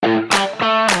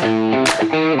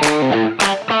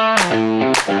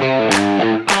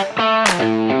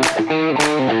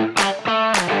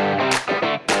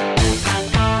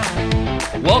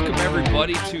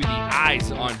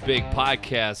Big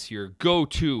Podcast, your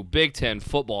go-to Big Ten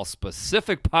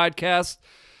football-specific podcast.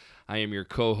 I am your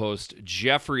co-host,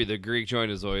 Jeffrey the Greek,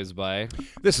 joined as always by...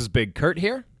 This is Big Kurt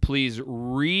here. Please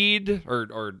read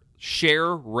or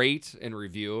share, rate, and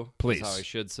review. Please. That's how I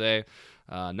should say.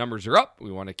 Numbers are up.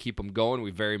 We want to keep them going.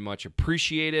 We very much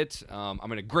appreciate it.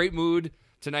 I'm in a great mood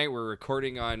tonight. We're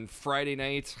recording on Friday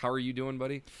night. How are you doing,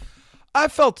 buddy? I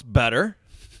felt better.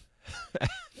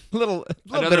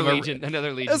 Another Legion.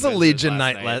 It was a Legion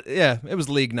night. Yeah, it was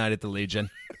league night at the Legion.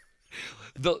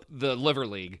 the Liver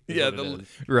League.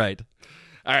 Right.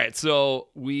 All right, so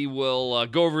we will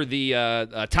go over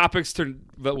the topics that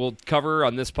we'll cover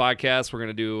on this podcast. We're going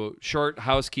to do short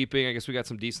housekeeping. I guess we got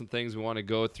some decent things we want to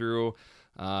go through.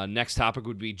 Next topic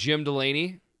would be Jim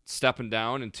Delaney stepping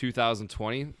down in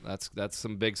 2020. That's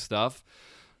some big stuff.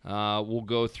 We'll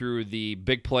go through the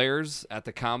big players at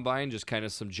the Combine, just kind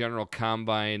of some general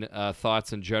Combine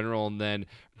thoughts in general, and then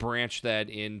branch that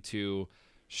into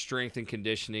strength and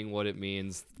conditioning, what it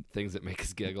means, things that make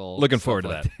us giggle. Looking forward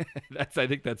to that. I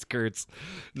think that's Kurt's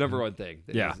number one thing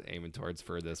that he's aiming towards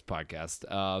for this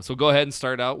podcast. So go ahead and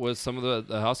start out with some of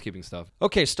the housekeeping stuff.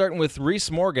 Okay, starting with Reese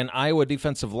Morgan, Iowa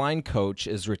defensive line coach,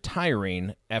 is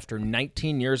retiring after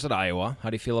 19 years at Iowa.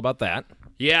 How do you feel about that?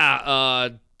 Yeah,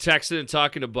 texting and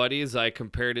talking to buddies, I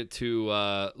compared it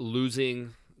to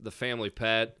losing the family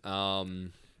pet.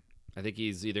 I think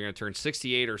he's either going to turn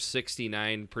 68 or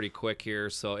 69 pretty quick here.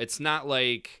 So it's not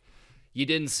like you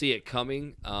didn't see it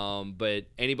coming. But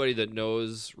anybody that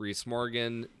knows Reese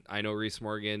Morgan, I know Reese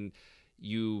Morgan,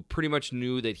 you pretty much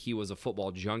knew that he was a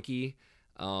football junkie.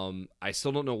 I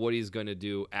still don't know what he's going to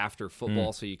do after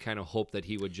football. So you kind of hope that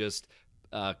he would just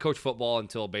coach football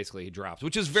until basically he drops,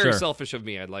 which is very selfish of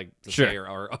me, I'd like to say,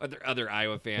 or other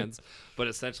Iowa fans. But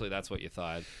essentially, that's what you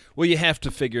thought. Well, you have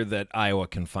to figure that Iowa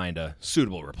can find a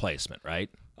suitable replacement, right?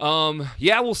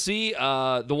 Yeah, we'll see.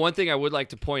 The one thing I would like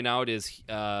to point out is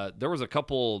there was a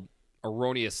couple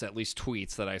erroneous, at least,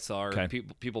 tweets that I saw, or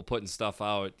people putting stuff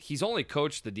out. He's only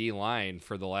coached the D-line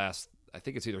for the last, I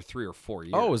think it's either 3 or 4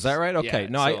 years. Oh, is that right? Okay.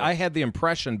 Yeah, I had the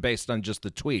impression based on just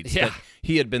the tweets that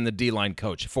he had been the D-line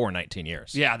coach for 19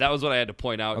 years. Yeah, that was what I had to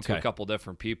point out to a couple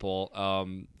different people.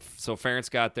 So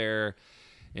Ferentz got there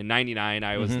in 99.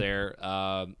 I was there.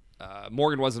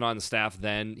 Morgan wasn't on the staff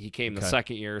then. He came the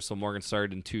second year, so Morgan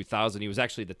started in 2000. He was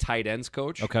actually the tight ends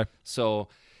coach. Okay. So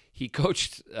he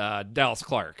coached Dallas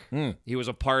Clark. He was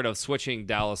a part of switching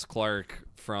Dallas Clark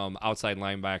from outside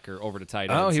linebacker over to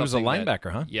tight end. Oh, he was a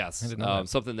linebacker, huh? Yes. I didn't know that.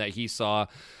 Something that he saw.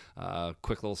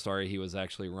 Quick little story. He was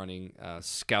actually running a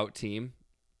scout team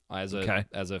as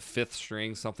a fifth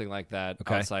string, something like that,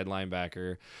 outside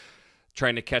linebacker,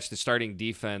 trying to catch the starting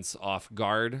defense off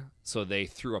guard. So they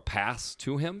threw a pass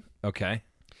to him. Okay.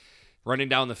 Running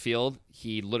down the field,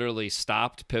 he literally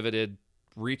stopped, pivoted,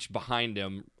 reached behind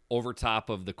him, over top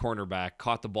of the cornerback,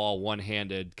 caught the ball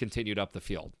one-handed, continued up the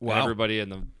field. Wow. And everybody in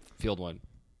the field went,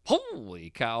 holy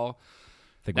cow.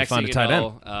 I think we found a tight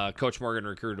end. Coach Morgan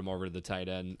recruited him over to the tight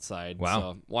end side.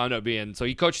 Wow. So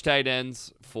he coached tight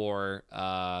ends for,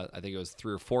 I think it was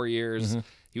 3 or 4 years.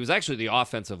 He was actually the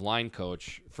offensive line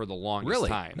coach for the longest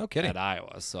time No kidding. at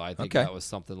Iowa. So I think that was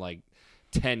something like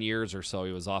 10 years or so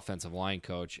he was offensive line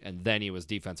coach, and then he was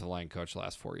defensive line coach the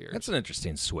last 4 years. That's an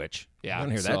interesting switch. Yeah, I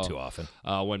don't hear that too often.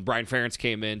 When Brian Ferentz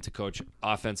came in to coach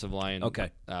offensive line,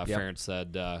 Ferentz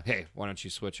said, hey, why don't you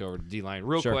switch over to D-line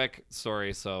real quick?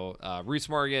 Sorry. So Reese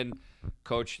Morgan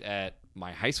coached at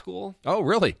my high school. Oh,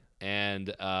 really?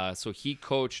 And so he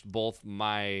coached both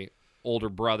my older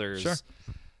brothers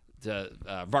to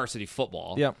varsity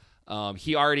football. Yeah.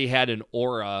 He already had an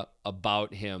aura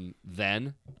about him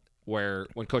then, where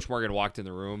when Coach Morgan walked in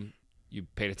the room, you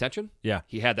paid attention. Yeah.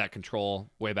 He had that control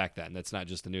way back then. That's not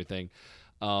just a new thing.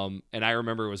 And I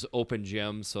remember it was open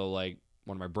gym, so like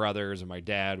one of my brothers and my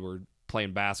dad were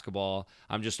playing basketball.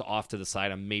 I'm just off to the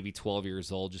side. I'm maybe 12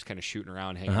 years old, just kind of shooting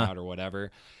around, hanging out or whatever.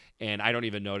 And I don't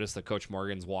even notice that Coach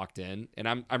Morgan's walked in, and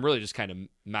I'm really just kind of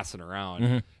messing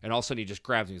around. And all of a sudden he just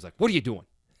grabs me. He's like, "What are you doing?"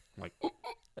 I'm like,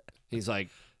 he's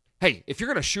like, "Hey, if you're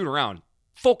gonna shoot around,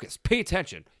 focus, pay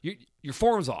attention. Your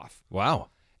form's off." Wow.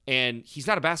 And he's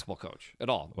not a basketball coach at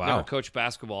all. Wow. Never coached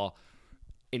basketball.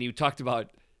 And he talked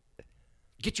about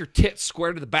get your tits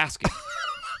square to the basket.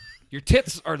 Your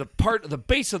tits are the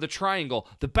base of the triangle.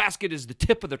 The basket is the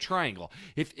tip of the triangle.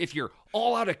 If you're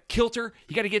all out of kilter,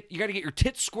 you gotta get your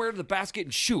tits square to the basket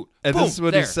and shoot. And Boom, this is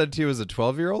what he said to you as a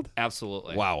 12-year-old?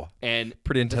 Absolutely. Wow. And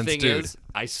pretty intense the thing dude. is,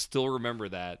 I still remember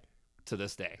that to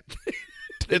this day.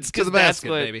 It's to the basket,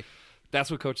 baby. That's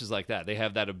what coaches like that. They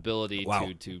have that ability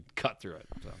to cut through it.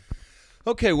 So.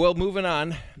 Okay, well, moving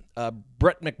on.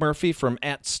 Brett McMurphy from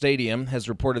 @Stadium has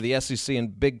reported the SEC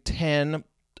and Big Ten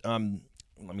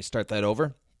Let me start that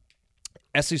over.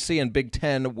 SEC and Big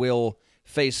Ten will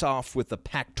face off with the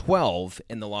Pac-12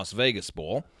 in the Las Vegas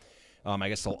Bowl. I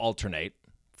guess they'll alternate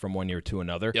from one year to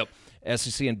another. Yep.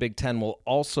 SEC and Big Ten will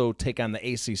also take on the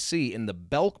ACC in the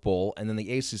Belk Bowl, and then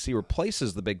the ACC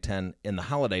replaces the Big Ten in the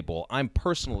Holiday Bowl. I'm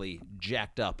personally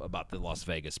jacked up about the Las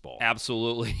Vegas Bowl.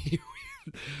 Absolutely.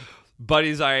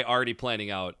 Buddies, I already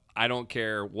planning out. I don't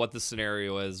care what the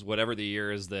scenario is, whatever the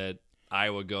year is that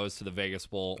Iowa goes to the Vegas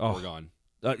Bowl, we're gone.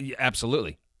 Yeah,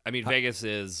 absolutely. I mean, Vegas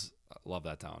is, love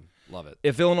that town. Love it.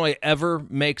 If Illinois ever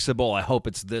makes a bowl, I hope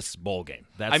it's this bowl game.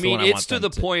 That's I the mean, one I it's want to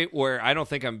them the point where I don't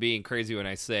think I'm being crazy when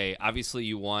I say, obviously,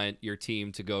 you want your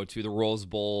team to go to the Rose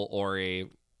Bowl or if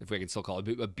we can still call it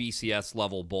a BCS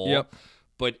level bowl. Yep.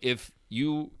 But if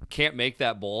you can't make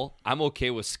that bowl, I'm okay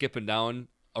with skipping down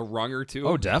a rung or two.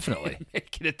 Oh, definitely. And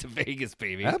making it to Vegas,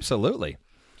 baby. Absolutely.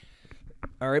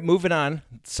 All right, moving on.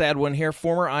 Sad one here.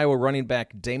 Former Iowa running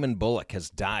back Damon Bullock has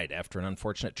died after an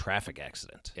unfortunate traffic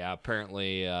accident. Yeah,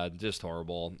 apparently just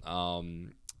horrible. Got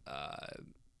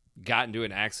into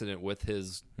an accident with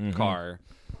his car,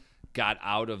 got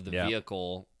out of the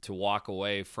vehicle to walk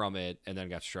away from it, and then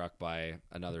got struck by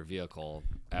another vehicle.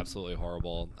 Absolutely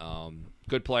horrible.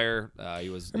 Good player. He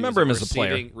was him as a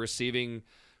player. Receiving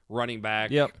running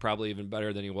back, probably even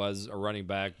better than he was a running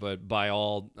back, but by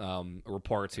all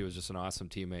reports, he was just an awesome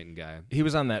teammate and guy. He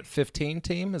was on that 15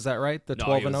 team, is that right? The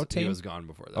 12-0 team? He was gone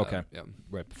before that. Okay, yeah.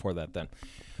 Right before that then.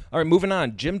 All right, moving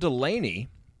on. Jim Delaney,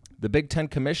 the Big Ten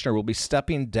commissioner, will be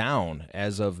stepping down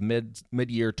as of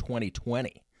mid-year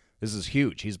 2020. This is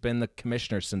huge. He's been the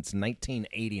commissioner since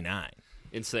 1989.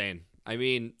 Insane. I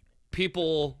mean,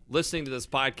 people listening to this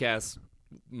podcast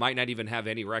might not even have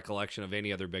any recollection of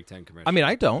any other Big Ten commissioner. I mean,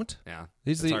 I don't. Yeah,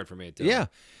 it's hard for me too. Yeah.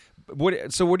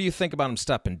 So what do you think about him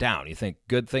stepping down? You think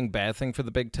good thing, bad thing for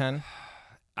the Big Ten?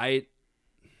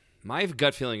 My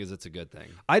gut feeling is it's a good thing.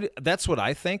 That's what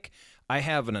I think. I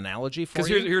have an analogy for you.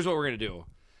 Because here's what we're going to do.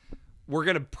 We're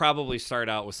going to probably start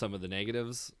out with some of the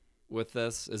negatives with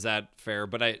this. Is that fair?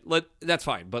 But that's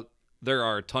fine. But there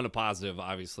are a ton of positive,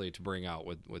 obviously, to bring out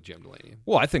with Jim Delaney.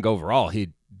 Well, I think overall he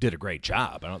did a great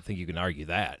job. I don't think you can argue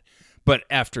that. But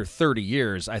after 30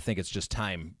 years, I think it's just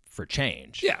time for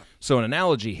change. Yeah. So an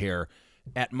analogy here,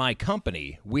 at my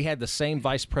company, we had the same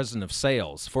vice president of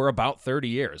sales for about 30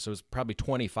 years. It was probably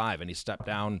 25, and he stepped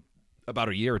down about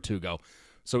a year or two ago.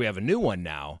 So we have a new one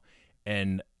now,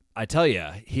 and I tell you,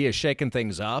 he is shaking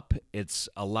things up. It's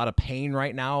a lot of pain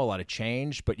right now, a lot of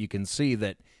change, but you can see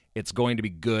that it's going to be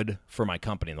good for my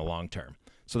company in the long term.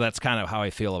 So that's kind of how I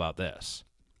feel about this.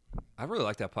 I really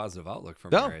like that positive outlook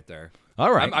from you right there.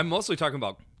 All right. I'm mostly talking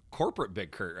about corporate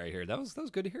Big Kurt right here. That was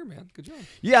good to hear, man. Good job.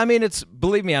 Yeah, I mean,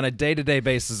 believe me, on a day-to-day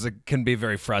basis, it can be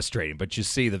very frustrating, but you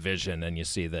see the vision and you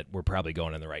see that we're probably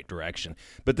going in the right direction.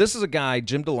 But this is a guy,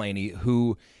 Jim Delaney,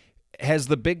 who has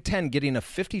the Big Ten getting a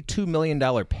 $52 million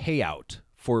payout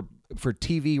for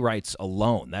TV rights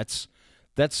alone. That's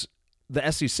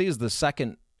the SEC has the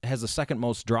second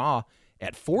most draw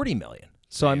at $40 million.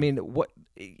 So I mean,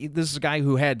 this is a guy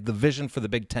who had the vision for the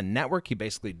Big Ten network. He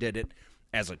basically did it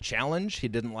as a challenge. He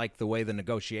didn't like the way the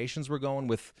negotiations were going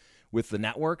with the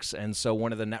networks, and so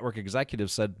one of the network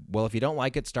executives said, "Well, if you don't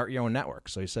like it, start your own network."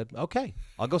 So he said, "Okay,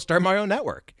 I'll go start my own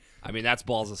network." I mean, that's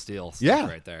balls of steel stuff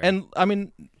right there. And I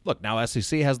mean, look, now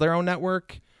SEC has their own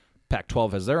network,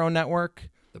 Pac-12 has their own network.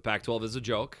 The Pac-12 is a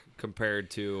joke compared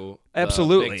to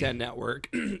absolutely the Big Ten network,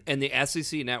 and the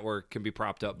SEC network can be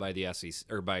propped up by the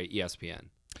SEC or by ESPN.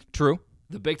 True.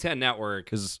 The Big Ten network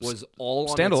was all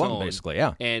on standalone, its own, basically,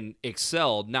 yeah, and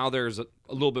excelled. Now there's a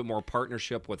little bit more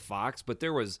partnership with Fox, but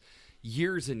there was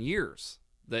years and years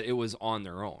that it was on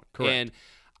their own. Correct. And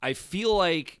I feel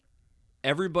like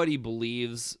everybody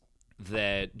believes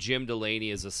that Jim Delaney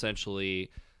is essentially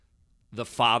the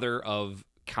father of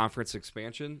conference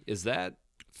expansion. Is that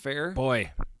fair?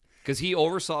 Boy. Because he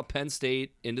oversaw Penn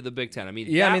State into the Big Ten. I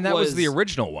mean, that was the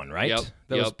original one, right? Yep,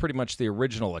 that was pretty much the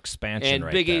original expansion, and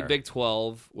right Big there. 8, Big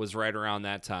 12 was right around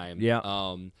that time.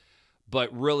 Yeah.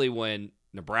 But really, when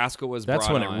Nebraska was that's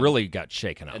brought when on, it really got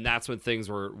shaken up, and that's when things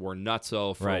were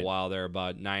nutso for a while there,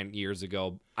 about 9 years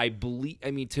ago.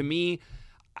 To me,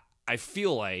 I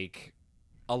feel like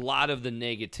a lot of the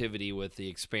negativity with the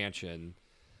expansion.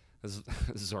 This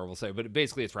is horrible to say, but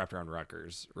basically it's wrapped around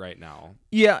Rutgers right now.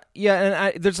 Yeah,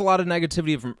 and there's a lot of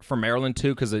negativity from Maryland,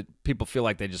 too, because people feel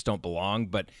like they just don't belong.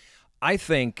 But I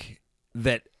think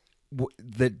that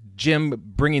Jim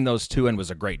bringing those two in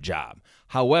was a great job.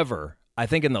 However, I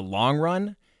think in the long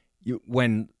run,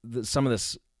 when some of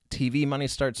this TV money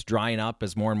starts drying up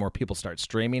as more and more people start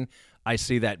streaming, I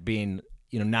see that being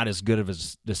not as good of a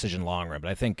decision long run.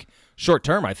 But I think short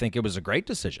term, I think it was a great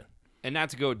decision. and not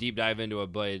to go deep dive into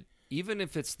it, but even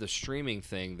if it's the streaming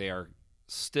thing, they are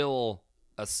still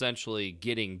essentially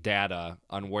getting data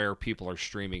on where people are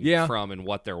streaming from and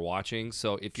what they're watching.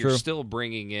 So if you're still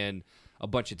bringing in a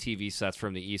bunch of TV sets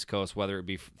from the East Coast, whether it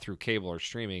be through cable or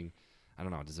streaming, I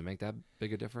don't know, does it make that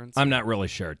big a difference? I'm not really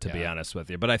sure, to be honest with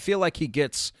you, but I feel like he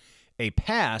gets a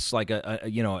pass, like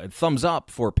a thumbs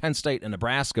up for Penn State and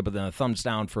Nebraska, but then a thumbs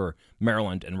down for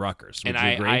Maryland and Rutgers. Would you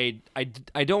agree?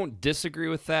 I don't disagree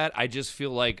with that. I just feel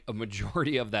like a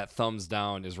majority of that thumbs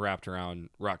down is wrapped around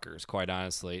Rutgers, quite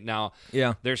honestly. Now,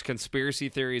 there's conspiracy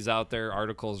theories out there,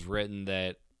 articles written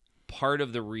that part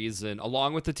of the reason,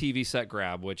 along with the TV set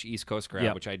grab, East Coast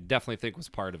grab, which I definitely think was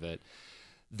part of it,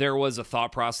 there was a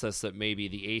thought process that maybe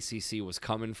the ACC was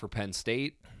coming for Penn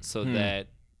State so that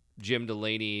Jim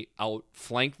Delaney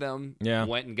outflanked them,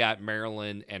 went and got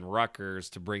Maryland and Rutgers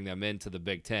to bring them into the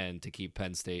Big Ten to keep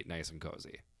Penn State nice and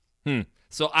cozy.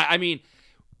 So, I mean,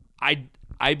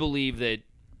 I believe that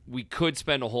we could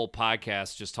spend a whole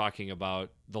podcast just talking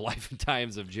about the life and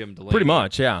times of Jim Delaney. Pretty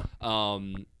much, yeah.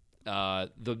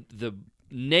 The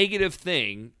negative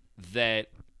thing that,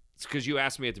 because you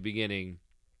asked me at the beginning,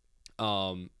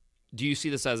 do you see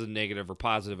this as a negative or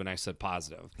positive? And I said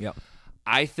positive. Yep.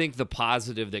 I think the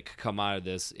positive that could come out of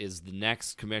this is the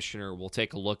next commissioner will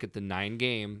take a look at the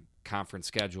 9-game conference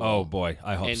schedule. Oh boy,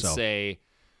 I hope and so. And say,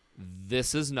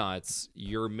 this is nuts.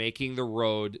 You're making the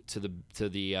road to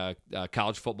the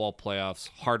college football playoffs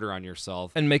harder on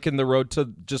yourself, and making the road to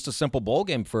just a simple bowl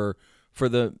game for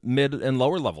the mid and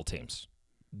lower level teams.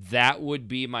 That would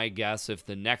be my guess if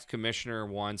the next commissioner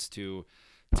wants to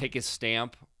take a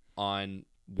stamp on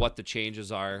what the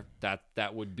changes are. That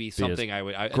would be something I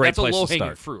would. That's a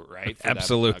low-hanging fruit, right?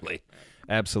 Absolutely. Okay.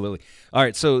 Absolutely. All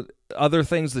right, so other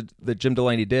things that Jim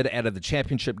Delaney did, added the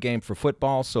championship game for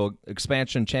football, so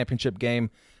expansion championship game.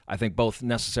 I think both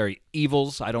necessary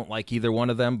evils. I don't like either one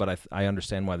of them, but I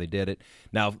understand why they did it.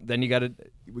 Now, then we got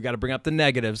to bring up the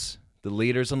negatives. The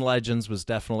leaders and legends was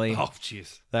definitely. Oh,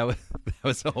 jeez, that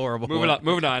was a horrible. Moving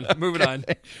on.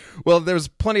 Well, there was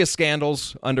plenty of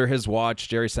scandals under his watch.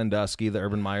 Jerry Sandusky, the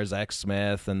Urban Meyer, Zach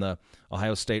Smith, and the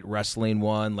Ohio State wrestling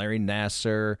one. Larry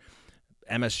Nassar,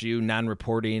 MSU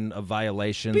non-reporting of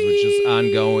violations, which is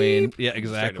ongoing. Yeah,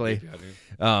 exactly.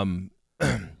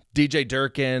 DJ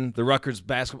Durkin, the Rutgers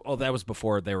basketball. Oh, that was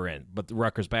before they were in, but the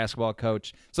Rutgers basketball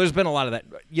coach. So there's been a lot of that.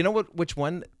 You know what? Which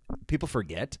one people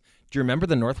forget? Do you remember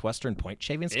the Northwestern point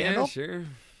shaving scandal? Yeah, sure.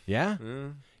 Yeah?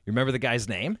 You remember the guy's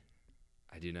name?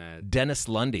 I do not. Dennis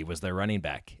Lundy was their running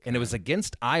back. And it was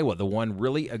against Iowa, the one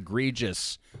really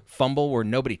egregious fumble where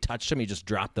nobody touched him. He just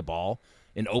dropped the ball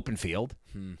in open field.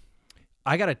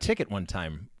 I got a ticket one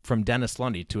time from Dennis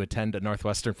Lundy to attend a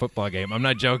Northwestern football game. I'm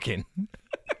not joking.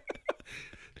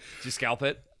 Did you scalp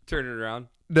it? Turn it around?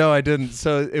 No, I didn't.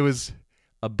 So it was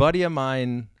a buddy of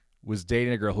mine was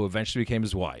dating a girl who eventually became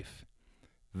his wife.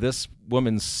 This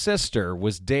woman's sister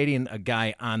was dating a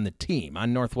guy on the team,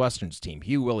 on Northwestern's team.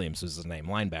 Hugh Williams was his name,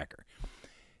 linebacker.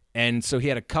 And so he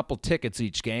had a couple tickets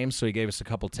each game, so he gave us a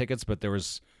couple tickets, but there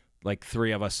was like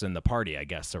 3 of us in the party, I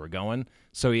guess, that were going.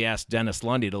 So he asked Dennis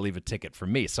Lundy to leave a ticket for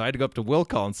me. So I had to go up to Will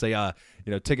Call and say,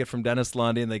 ticket from Dennis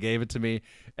Lundy, and they gave it to me.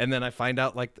 And then I find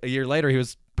out like a year later he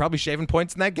was probably shaving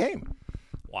points in that game.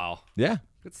 Wow. Yeah.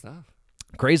 Good stuff.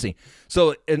 Crazy.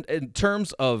 So in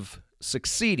terms of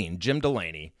succeeding Jim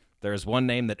Delaney, there's one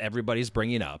name that everybody's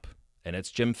bringing up, and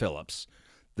it's Jim Phillips,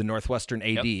 the Northwestern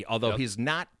AD, although he's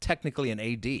not technically an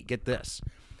AD. Get this.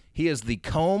 He is the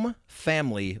Combe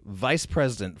family vice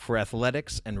president for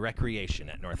athletics and recreation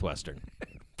at Northwestern.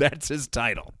 That's his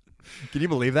title. Can you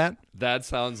believe that? That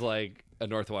sounds like a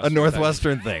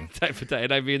Northwestern thing. Type of thing.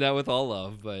 And I mean that with all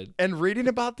love. And reading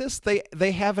about this,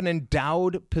 they have an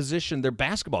endowed position. Their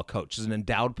basketball coach is an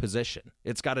endowed position.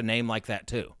 It's got a name like that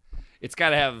too. It's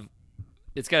got to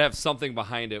have something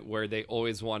behind it where they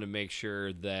always want to make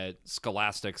sure that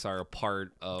scholastics are a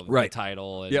part of the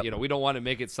title. And, we don't want to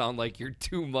make it sound like you're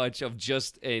too much of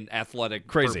just an athletic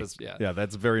purpose. Yeah,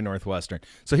 that's very Northwestern.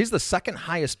 So he's the second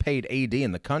highest paid AD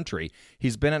in the country.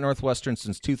 He's been at Northwestern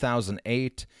since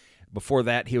 2008. Before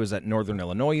that, he was at Northern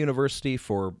Illinois University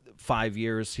for 5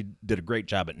 years. He did a great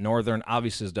job at Northern.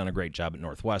 Obviously has done a great job at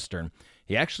Northwestern.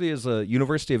 He actually is a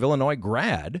University of Illinois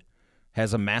grad.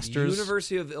 Has a master's.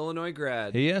 University of Illinois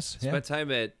grad. He is. Spent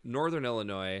time at Northern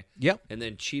Illinois. Yep. And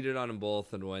then cheated on them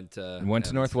both and went to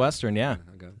Northwestern, yeah.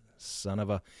 Okay. Son of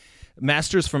a.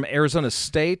 Master's from Arizona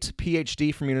State,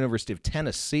 PhD from University of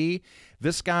Tennessee.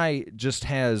 This guy just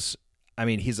has,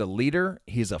 he's a leader.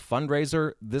 He's a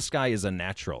fundraiser. This guy is a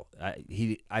natural.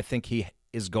 I think he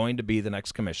is going to be the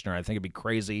next commissioner. I think it'd be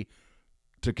crazy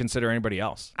to consider anybody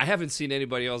else. I haven't seen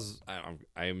anybody else.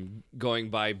 I'm going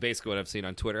by basically what I've seen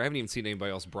on Twitter. I haven't even seen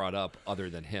anybody else brought up other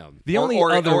than him.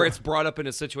 Or it's brought up in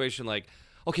a situation like,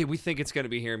 okay, we think it's going to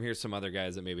be him. Here's some other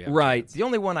guys that maybe have right. chance. The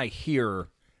only one I hear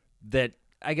that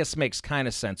I guess makes kind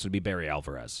of sense would be Barry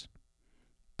Alvarez.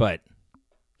 But,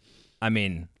 I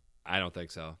mean, I don't think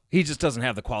so. He just doesn't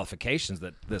have the qualifications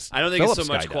that this I don't think Phillips it's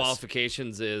so much guy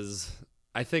qualifications is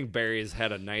I think Barry's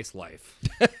had a nice life.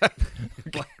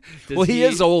 Well, he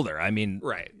is older. I mean,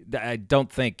 right. I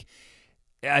don't think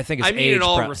his age. In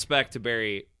all respect to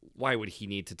Barry, why would he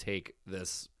need to take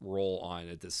this role on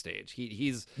at this stage?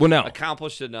 He's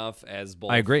accomplished enough as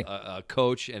both I agree. A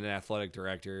coach and an athletic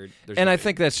director. I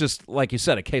think that's just, like you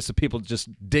said, a case of people just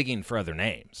digging for other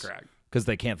names. Correct. Because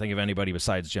they can't think of anybody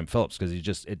besides Jim Phillips because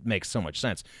it makes so much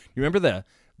sense. You remember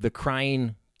the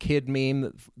crying kid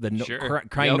meme,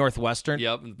 crying Northwestern?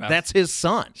 Yep. That's his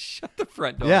son. Shut the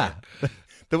front door. Yeah.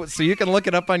 So you can look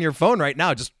it up on your phone right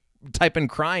now. Just type in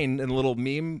crying in a little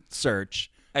meme search,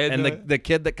 and the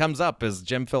kid that comes up is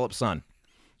Jim Phillips' son.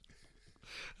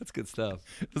 That's good stuff.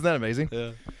 Isn't that amazing?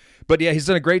 Yeah. But yeah, he's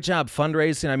done a great job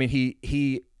fundraising. I mean,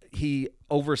 he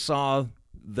oversaw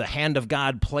the hand of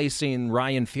God placing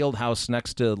Ryan Fieldhouse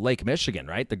next to Lake Michigan,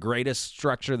 right? The greatest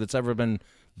structure that's ever been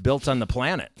built on the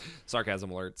planet.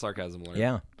 Sarcasm alert.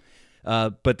 Yeah.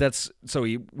 But so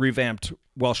he revamped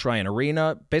Welsh Ryan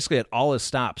Arena. Basically, at all his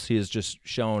stops, he has just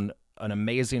shown an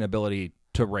amazing ability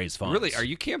to raise funds. Really? Are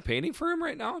you campaigning for him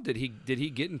right now? Did he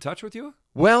get in touch with you?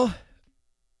 Well,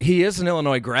 he is an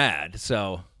Illinois grad,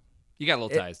 so you got a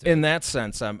little ties to him. In that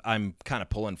sense, I'm kind of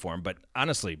pulling for him. But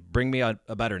honestly, bring me a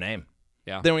better name.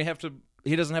 Yeah. Then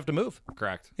he doesn't have to move.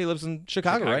 Correct. He lives in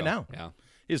Chicago right now. Yeah.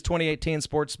 He's 2018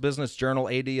 Sports Business Journal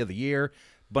AD of the Year,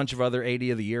 bunch of other AD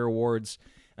of the Year awards.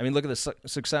 I mean, look at the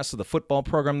success of the football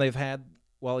program they've had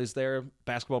while he's there.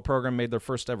 Basketball program made their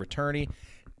first ever tourney.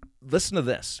 Listen to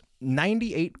this: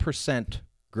 98%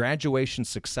 graduation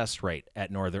success rate at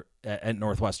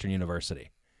Northwestern University.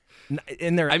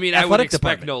 In their I would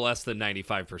expect no less than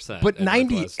 95%. But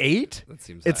 98? That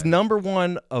seems it's high. number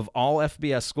one of all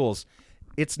FBS schools.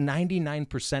 It's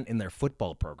 99% in their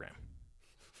football program.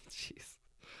 Jeez.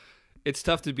 It's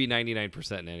tough to be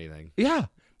 99% in anything. Yeah.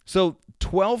 So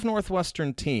 12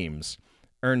 Northwestern teams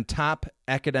earn top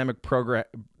academic progress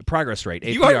rate,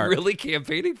 APR. You are really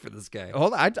campaigning for this guy.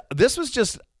 Hold on.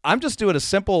 I'm just doing a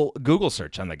simple Google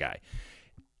search on the guy.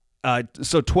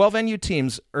 So 12 NU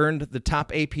teams earned the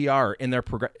top APR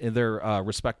in their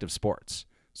respective sports.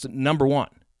 So number one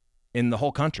in the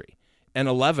whole country. And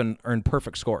 11 earned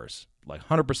perfect scores, like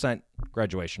 100%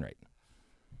 graduation rate.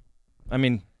 I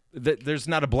mean, there's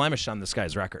not a blemish on this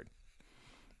guy's record.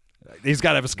 He's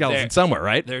got to have a skeleton somewhere,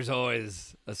 right? There's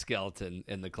always a skeleton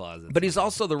in the closet. But he's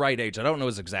also the right age. I don't know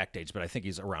his exact age, but I think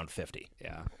he's around 50.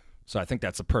 Yeah. So I think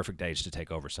that's a perfect age to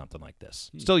take over something like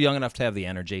this. Still young enough to have the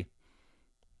energy.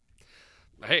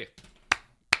 Hey.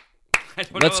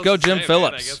 Let's go, Jim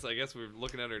Phillips. I guess we're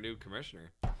looking at our new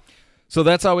commissioner. So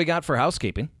that's all we got for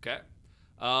housekeeping. Okay.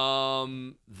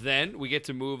 Then we get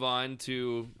to move on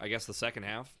to, I guess, the second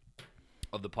half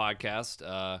of the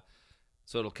podcast.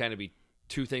 So it'll kind of be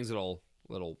two things that'll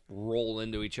roll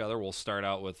into each other. We'll start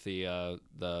out with the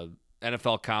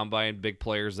NFL Combine, big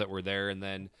players that were there, and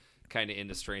then kind of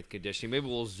into strength conditioning. Maybe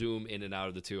we'll zoom in and out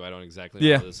of the two. I don't exactly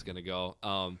know how this is going to go.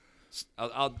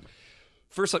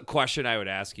 First question I would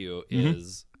ask you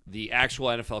is the actual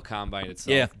NFL Combine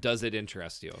itself. Yeah. Does it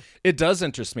interest you? It does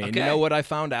interest me. Okay. And you know what I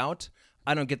found out?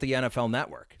 I don't get the NFL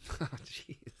Network. Oh,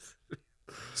 jeez.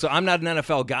 So I'm not an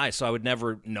NFL guy, so I would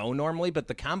never know normally, but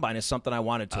the Combine is something I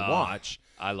wanted to watch.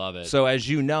 I love it. So as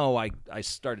you know, I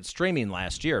started streaming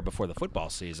last year before the football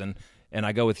season, and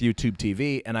I go with YouTube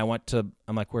TV, and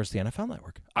I'm like, where's the NFL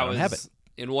Network? I don't have it.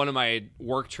 In one of my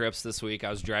work trips this week,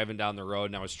 I was driving down the road,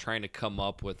 and I was trying to come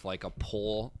up with like a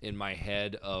poll in my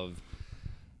head of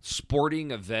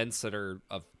sporting events that are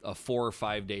a 4 or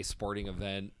 5 day sporting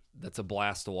event that's a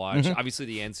blast to watch. Obviously,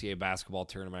 the NCAA basketball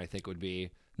tournament, I think, would be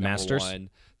Masters. One.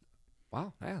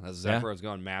 Wow, yeah, that's exactly where I was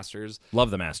going. Masters.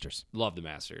 Love the Masters. Love the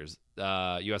Masters.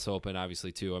 U.S. Open,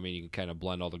 obviously, too. I mean, you can kind of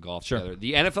blend all the golf Sure. together.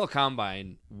 The NFL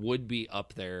Combine would be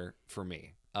up there for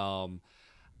me.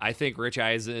 I think Rich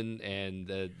Eisen and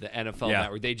the NFL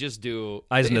Network, they just do.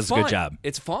 Eisen does a good job.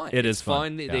 It's fun. It's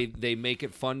fun. Yeah. They make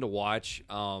it fun to watch.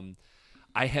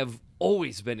 I have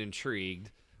always been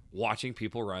intrigued watching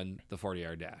people run the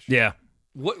 40-yard dash. Yeah.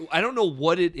 I don't know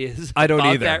what it is I don't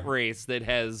about either. that race that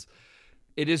has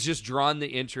it has just drawn the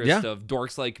interest of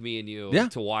dorks like me and you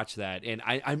to watch that. And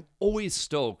I'm always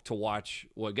stoked to watch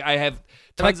what I have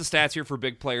tons of stats here for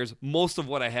big players. Most of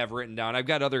what I have written down, I've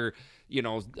got other,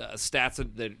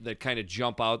 stats that kind of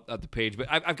jump out at the page, but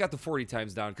I've got the 40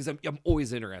 times down because I'm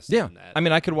always interested in that. I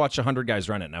mean, I could watch 100 guys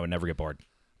run it and I would never get bored.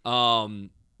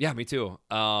 Yeah, me too.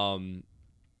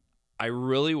 I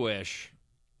really wish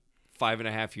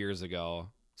 5.5 years ago.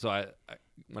 So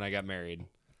when I got married,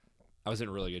 I was in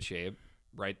really good shape.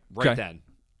 Right then.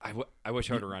 I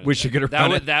wish I would have run it. Wish you could have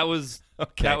run it. That was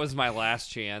my last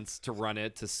chance to run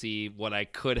it, to see what I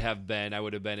could have been. I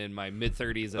would have been in my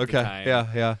mid-30s at the time.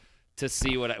 Yeah. To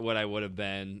see what I would have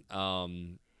been.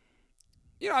 I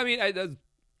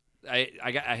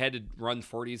had to run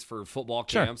 40s for football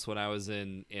camps when I was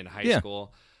in high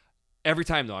school. Every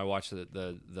time though I watched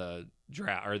the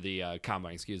draft or the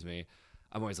combine, excuse me,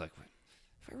 I'm always like,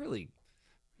 if I really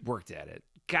worked at it,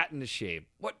 got into shape,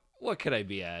 what could I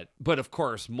be at? But of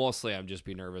course, mostly I'm just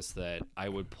be nervous that I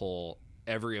would pull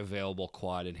every available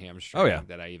quad and hamstring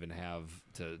that I even have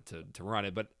to run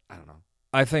it. But I don't know.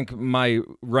 I think my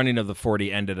running of the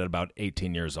 40 ended at about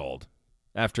 18 years old.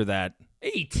 After that,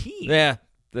 18. Yeah,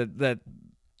 that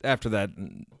after that,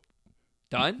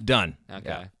 done.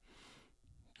 Okay.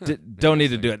 Yeah. Don't need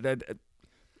to do it.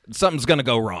 Something's gonna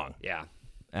go wrong. Yeah.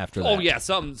 After that. Oh yeah,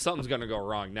 something's gonna go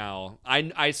wrong now.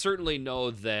 I certainly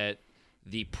know that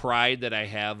the pride that I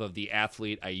have of the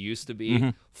athlete I used to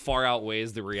be far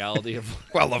outweighs the reality of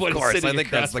well, of course, I think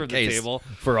that's the case table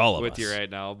for all of with us you right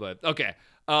now. But okay,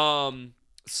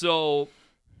 so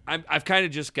I've kind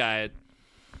of just got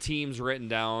teams written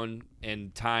down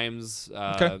and times.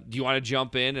 Do you want to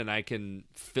jump in and I can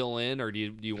fill in, or do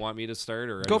you want me to start?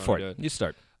 Or go for it. You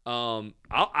start. I'll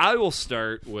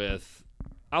start with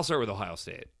Ohio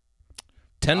State.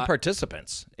 10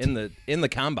 participants in the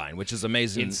combine, which is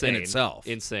amazing in itself.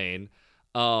 Insane.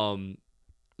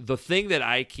 The thing that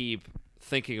I keep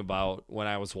thinking about when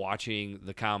I was watching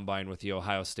the combine with the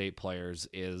Ohio State players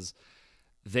is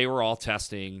they were all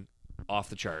testing off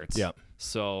the charts. Yeah.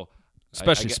 So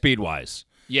especially speed-wise.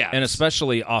 Yeah. And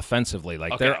especially offensively,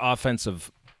 their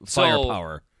offensive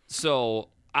firepower. So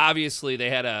obviously they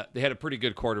had a pretty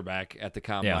good quarterback at the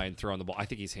combine throwing the ball. I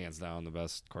think he's hands down the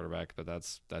best quarterback, but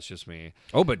that's just me.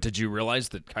 Oh, but did you realize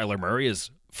that Kyler Murray is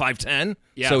 5'10"?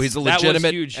 Yes, so he's a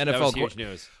legitimate huge, NFL that was huge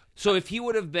news. So if he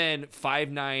would have been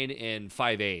 5'9" and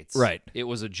 5'8", right, it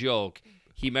was a joke.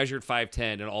 He measured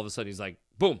 5'10", and all of a sudden he's like,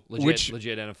 boom,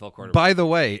 legit NFL quarterback. By the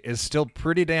way, is still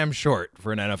pretty damn short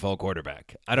for an NFL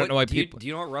quarterback. I don't know why people. Do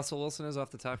you know what Russell Wilson is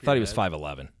off the top of your head? I head? thought he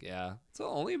was 5'11". Yeah, so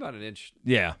only about an inch.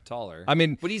 Taller. I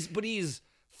mean, but he's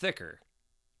thicker.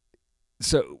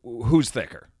 So who's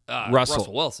thicker?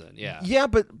 Russell Wilson. Yeah. Yeah,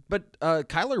 but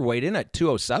Kyler weighed in at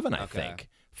 207. I think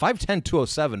 5'10",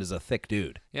 207 is a thick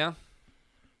dude. Yeah.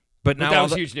 But now that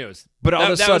was huge news. But all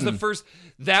of a sudden,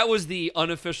 that was the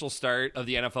unofficial start of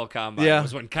the NFL Combine. Yeah.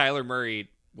 Was when Kyler Murray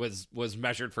was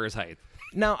measured for his height.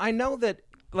 Now I know that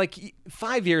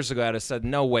 5 years ago I'd have said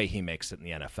no way he makes it in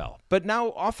the NFL. But now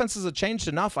offenses have changed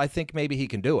enough. I think maybe he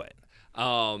can do it.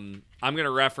 I'm going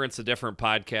to reference a different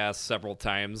podcast several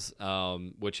times,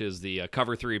 which is the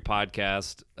Cover 3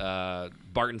 podcast.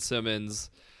 Barton Simmons,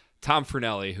 Tom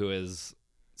Fernelli, who is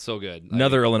so good.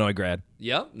 Another Illinois grad.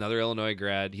 Yep, another Illinois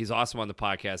grad. He's awesome on the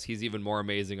podcast. He's even more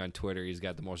amazing on Twitter. He's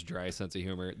got the most dry sense of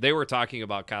humor. They were talking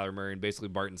about Kyler Murray, and basically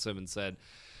Barton Simmons said,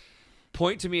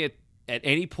 point to me at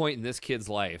any point in this kid's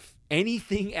life,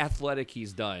 anything athletic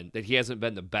he's done that he hasn't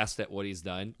been the best at what he's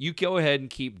done. You go ahead and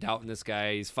keep doubting this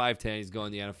guy. He's 5'10", he's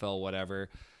going to the NFL, whatever.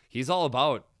 He's all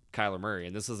about Kyler Murray,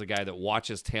 and this is a guy that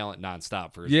watches talent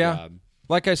nonstop for his job.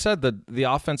 Like I said, the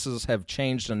offenses have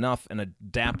changed enough and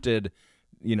adapted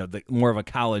more of a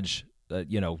college,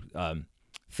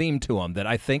 theme to him that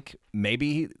I think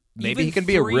maybe he can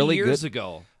be a really good. 3 years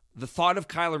ago, the thought of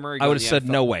Kyler Murray. I would have said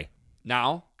no way.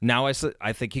 Now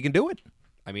I think he can do it.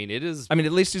 I mean, it is. I mean,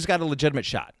 at least he's got a legitimate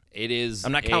shot. It is.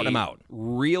 I'm not counting him out.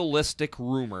 Realistic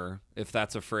rumor, if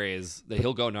that's a phrase, that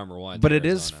he'll go number one. But it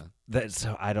is.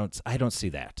 So I don't see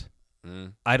that.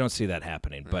 I don't see that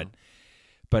happening. But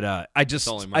I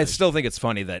still think it's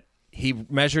funny that he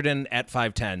measured in at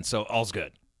 5'10", so all's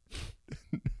good.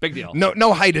 Big deal.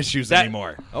 No height issues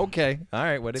anymore. Okay. All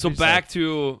right. What did you say? Back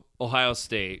to Ohio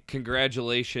State.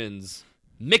 Congratulations,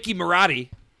 Mickey Marotti,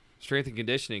 strength and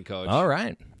conditioning coach. All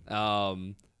right. I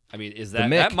mean,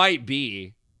 that might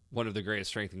be one of the greatest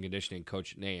strength and conditioning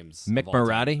coach names. Mick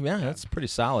Marotti? Yeah, that's pretty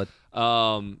solid.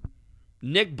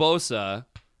 Nick Bosa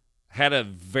had a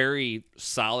very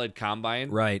solid combine.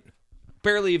 Right.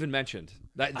 Barely even mentioned.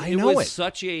 It was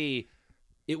such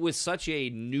a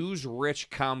news-rich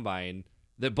combine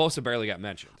that Bosa barely got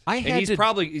mentioned.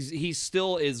 He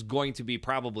still is going to be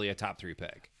probably a top 3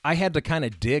 pick. I had to kind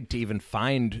of dig to even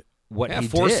find what he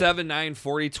 4.79,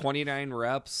 40, 29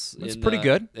 reps. That's pretty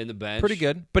good. In the bench. Pretty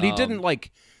good. But he didn't,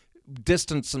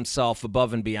 distance himself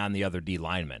above and beyond the other D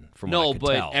linemen, from what I could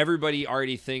tell. But everybody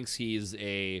already thinks he's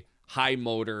a high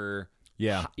motor.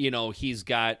 Yeah. He's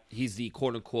the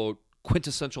quote-unquote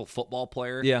quintessential football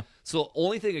player. Yeah. So the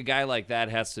only thing a guy like that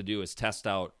has to do is test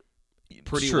out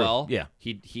pretty True. well. Yeah.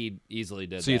 He easily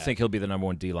did that. So you think he'll be the number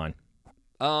 1 D line?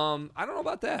 I don't know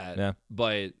about that. Yeah.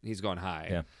 But he's going high.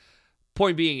 Yeah.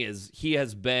 Point being is he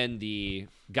has been the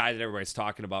guy that everybody's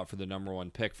talking about for the number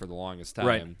 1 pick for the longest time.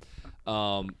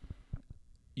 Right.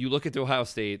 You look at the Ohio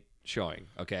State showing,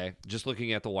 okay? Just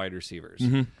looking at the wide receivers.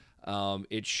 Mm-hmm.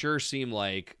 It sure seemed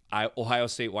like Ohio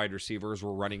State wide receivers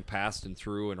were running past and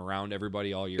through and around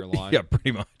everybody all year long. Yeah,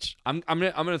 pretty much. I'm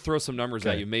gonna throw some numbers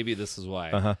at you. Maybe this is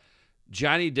why. Uh-huh.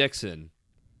 Johnny Dixon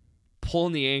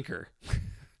pulling the anchor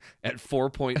at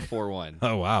 4.41.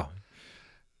 Oh, wow.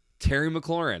 Terry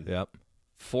McLaurin, Yep.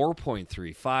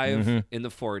 4.35 in the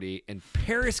 40, and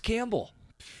Paris Campbell,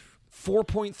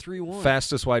 4.31.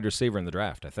 Fastest wide receiver in the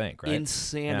draft, I think, right?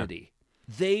 Insanity.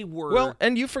 Yeah. They were... Well,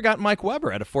 and you forgot Mike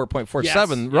Weber at a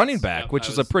 4.47 running back, which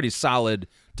is a pretty solid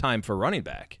time for running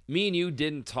back. Me and you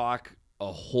didn't talk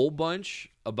a whole bunch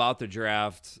about the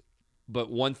draft, but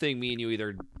one thing me and you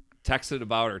either texted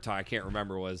about or I can't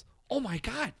remember was, oh my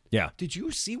God. Yeah. Did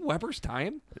you see Weber's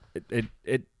time?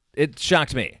 It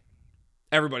shocked me.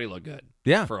 Everybody looked good.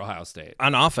 Yeah. For Ohio State.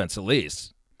 On offense, at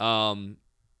least.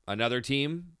 Another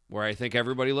team where I think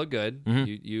everybody looked good.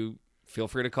 Mm-hmm. You feel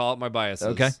free to call out my biases.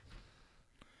 Okay.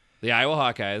 The Iowa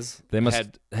Hawkeyes. They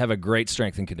must have a great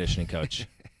strength and conditioning coach.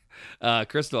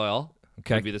 Chris Doyle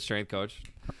would be the strength coach.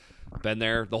 Been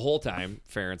there the whole time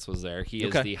Ferentz was there. He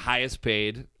is the highest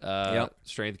paid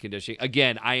strength conditioning.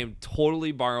 Again, I am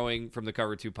totally borrowing from the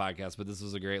Cover 2 podcast, but this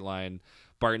was a great line.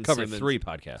 Barton Cover Simmons, 3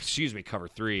 podcast. Excuse me, Cover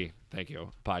 3. Thank you,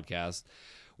 podcast,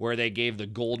 where they gave the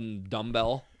golden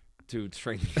dumbbell to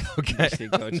strength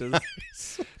conditioning coaches.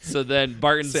 Nice. So then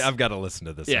Barton... See, I've got to listen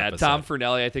to this episode. Tom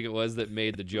Fernelli, I think it was, that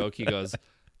made the joke. He goes,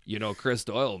 Chris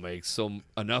Doyle makes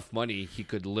enough money he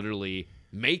could literally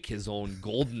make his own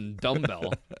golden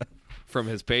dumbbell from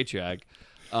his paycheck.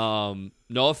 Noah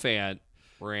Fant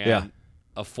ran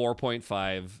a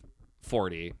 4.5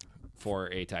 40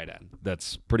 for a tight end.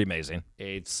 That's pretty amazing.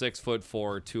 A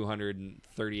 6'4",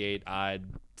 238 odd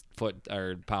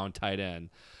pound tight end.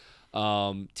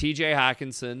 TJ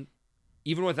Hawkinson,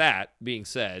 even with that being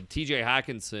said, TJ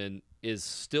Hawkinson is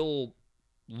still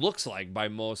looks like by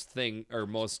most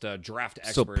draft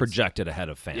experts. So projected ahead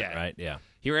of Fant, right? Yeah.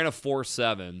 He ran a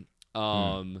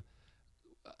 4.7.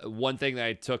 One thing that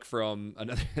I took from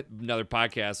another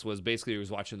podcast was basically he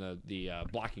was watching the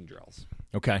blocking drills.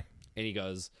 Okay. And he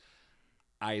goes,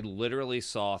 I literally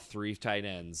saw 3 tight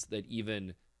ends that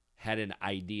even had an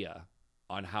idea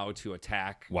on how to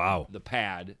attack the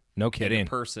pad. No kidding. The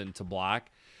person to block.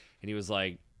 And he was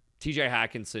like, TJ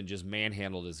Hawkinson just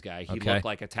manhandled this guy. He looked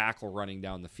like a tackle running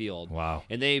down the field. Wow.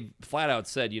 And they flat out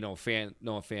said, Noah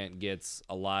Fant gets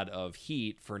a lot of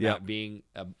heat for not being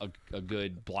a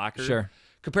good blocker. Sure.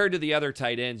 Compared to the other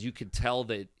tight ends, you could tell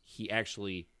that he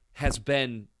actually has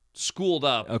been schooled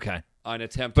up on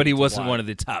attempting But he wasn't block. one of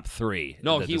the top 3.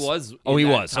 No, he was. Oh, he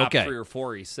was. Top okay. 3 or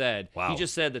 4, he said. Wow. He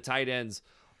just said the tight ends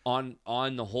on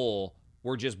the whole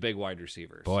were just big wide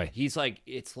receivers. Boy. He's like,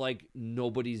 it's like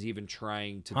nobody's even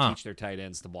trying to teach their tight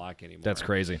ends to block anymore. That's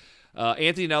crazy.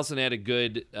 Anthony Nelson had a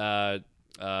good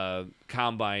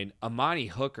combine. Amani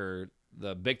Hooker,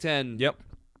 the Big Ten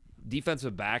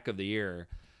defensive back of the year.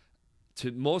 To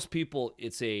most people,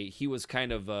 he was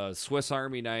kind of a Swiss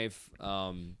Army knife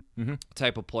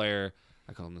type of player.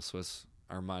 I call him the Swiss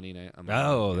Armani knife.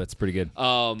 Oh, that's pretty good.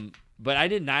 But I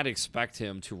did not expect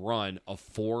him to run a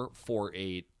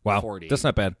 4.48 40. That's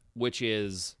not bad. Which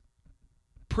is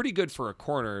pretty good for a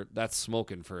corner. That's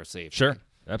smoking for a safety. Sure,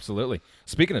 absolutely.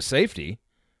 Speaking of safety,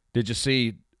 did you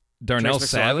see Darnell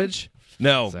Savage?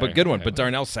 No, but good one. But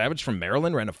Darnell Savage from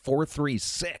Maryland ran a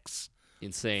 4.36.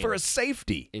 Insane. For a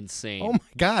safety. Insane. Oh, my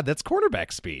God. That's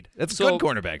cornerback speed. That's good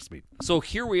cornerback speed. So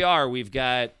here we are. We've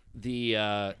got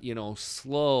the,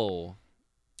 slow,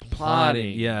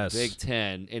 plodding Big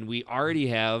Ten. And we already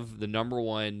have the number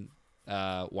 1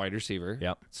 wide receiver.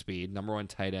 Speed. Number 1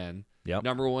 tight end.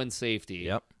 Number 1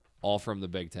 safety. All from the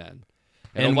Big Ten.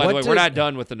 And by the way, we're not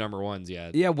done with the number 1s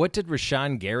yet. Yeah, what did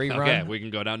Rashawn Gary run? Okay, we can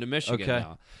go down to Michigan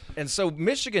now. And so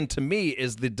Michigan, to me,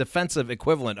 is the defensive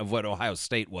equivalent of what Ohio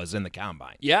State was in the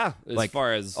Combine. Yeah, as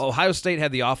far as... Ohio State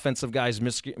had the offensive guys,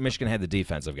 Michigan had the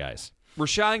defensive guys.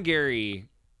 Rashawn Gary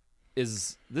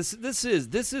is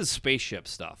spaceship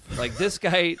stuff. Like, this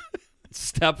guy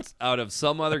stepped out of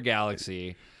some other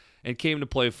galaxy and came to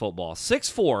play football.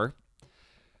 6'4",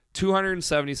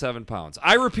 277 pounds.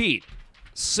 I repeat,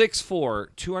 6'4",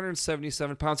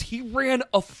 277 pounds. He ran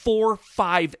a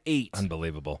 4.58.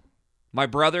 Unbelievable. My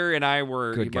brother and I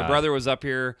were. Good My God. brother was up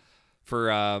here for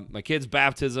my kid's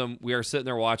baptism. We are sitting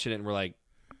there watching it, and we're like,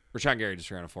 Rashawn Gary just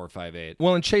ran a 4.58.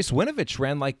 Well, and Chase Winovich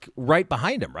ran like right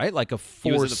behind him, right? Like a 4.6.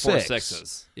 He was in the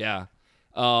 4.6s. Yeah.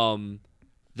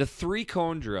 The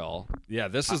 3-cone drill. Yeah,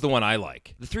 this is the one I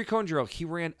like. The 3-cone drill. He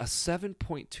ran a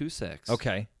 7.26.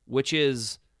 Okay, Which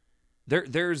is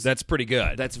there's that's pretty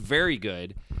good. that's very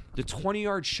good. The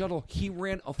 20-yard shuttle. He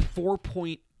ran a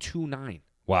 4.29.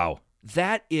 Wow.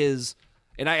 That is,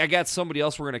 and I got somebody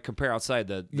else we're going to compare outside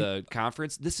the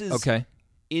conference. This is Okay.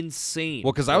 insane.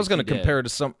 Well, because I was going to compare him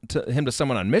to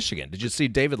someone on Michigan. Did you see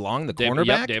David Long, the cornerback?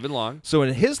 Yep, David Long. So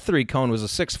in his 3-cone was a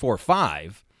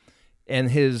 6.45,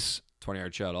 and his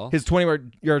 20-yard shuttle.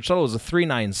 20-yard shuttle was a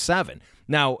 3.97.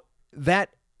 Now that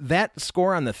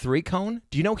score on the 3-cone,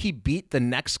 do you know he beat the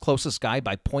next closest guy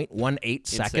by 0.18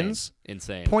 seconds?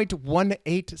 Insane.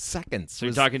 0.18 seconds. So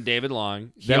you're talking David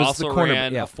Long. He That was also the corner-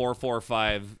 ran yeah. a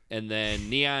 4.45, and then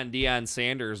Neon Deion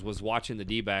Sanders was watching the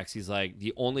D-backs. He's like,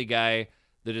 the only guy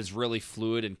that is really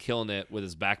fluid and killing it with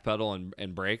his back pedal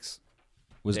and brakes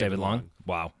was David David Long? Long.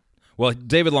 Wow. Well,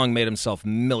 David Long made himself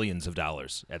millions of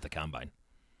dollars at the Combine.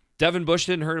 Devin Bush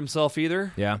didn't hurt himself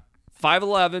either. Yeah.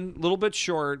 5'11", a little bit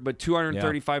short, but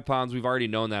 235 pounds. We've already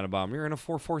known that about him. You're in a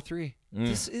 4.43.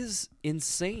 This is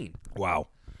insane. Wow.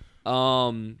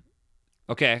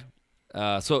 Okay.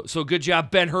 So good job,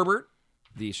 Ben Herbert,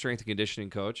 the strength and conditioning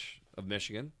coach of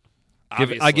Michigan.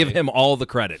 I give him all the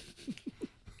credit.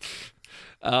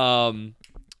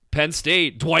 Penn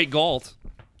State, Dwight Galt.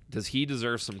 Does he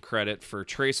deserve some credit for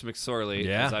Trace McSorley?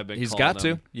 Yeah, as I've been he's calling got to.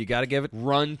 him? You got to give it.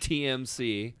 Run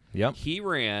TMC. Yep. He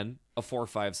ran a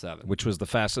 4.57. Which was the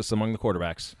fastest among the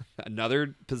quarterbacks.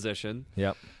 Another position.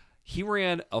 Yep. He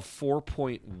ran a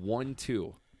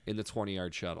 4.12 in the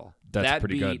 20-yard shuttle. That's that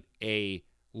pretty beat good. A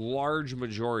large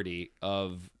majority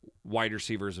of wide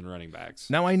receivers and running backs.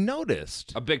 Now, I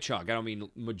noticed. A big chunk. I don't mean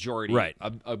majority. Right.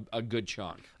 A good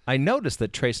chunk. I noticed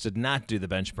that Trace did not do the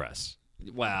bench press.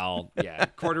 Well, yeah.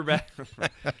 Quarterbacks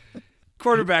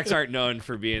aren't known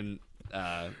for being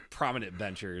prominent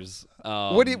benchers.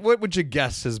 What would you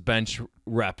guess his bench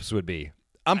reps would be?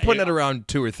 I'm putting it around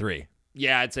 2 or 3.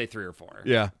 Yeah, I'd say 3 or 4.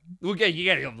 Yeah. You got to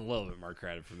give him a little bit more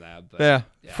credit for that. But Yeah.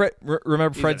 yeah.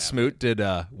 Remember He's Fred an Smoot did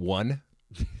 1?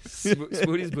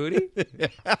 Smoothie's booty?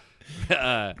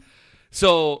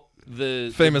 So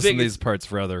the Famous in biggest- these parts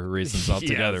for other reasons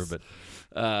altogether. Yes.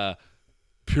 But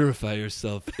purify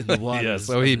yourself in the water. Yes,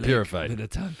 so he purified.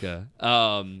 Minnetonka.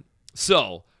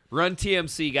 So Run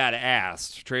TMC got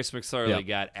asked. Trace McSorley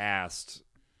got asked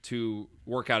to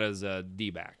work out as a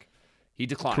D-back. He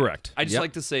declined. Correct. I just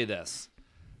like to say this.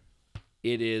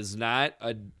 It is not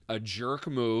a jerk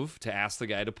move to ask the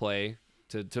guy to play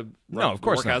to No, of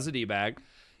course work not. out as a D-back.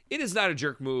 It is not a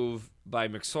jerk move by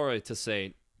McSorley to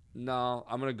say, no,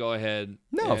 I'm going to go ahead.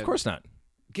 No, of and course not.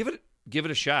 Give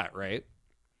it a shot, right?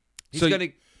 He's So going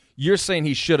to. You're saying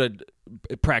he should have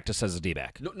practiced as a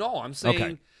D-back. No, I'm saying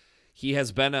Okay. he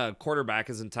has been a quarterback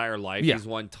his entire life. Yeah. He's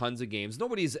won tons of games.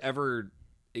 Nobody's ever,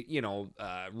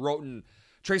 written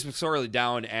Trace McSorley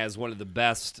down as one of the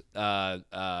best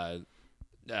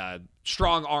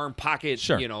strong arm pocket,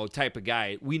 Sure. type of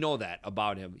guy. We know that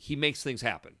about him. He makes things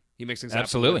happen. He makes things happen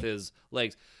Absolutely. with his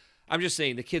legs. I'm just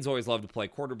saying the kids always love to play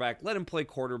quarterback. Let him play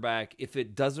quarterback. If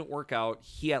it doesn't work out,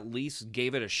 he at least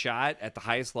gave it a shot at the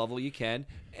highest level you can,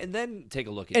 and then take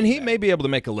a look at it. And he may be able to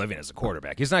make a living as a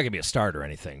quarterback. He's not going to be a starter or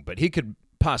anything, but he could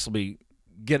possibly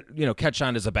catch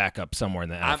on as a backup somewhere in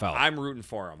the NFL. I'm rooting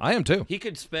for him. I am too. He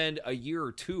could spend a year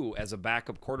or two as a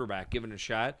backup quarterback, given a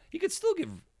shot. He could still give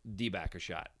D-back a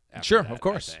shot. after Sure, that, of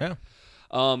course. I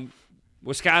think.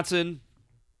 Wisconsin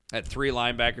had 3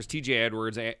 linebackers: T.J.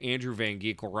 Edwards, Andrew Van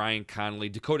Ginkel, Ryan Connolly,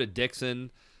 Dakota Dixon.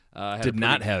 Did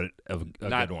not have a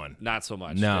good one. Not so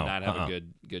much. No, Did not have a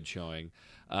good showing.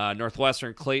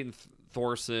 Northwestern, Clayton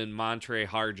Thorson, Montre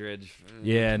Hardridge.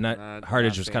 Yeah,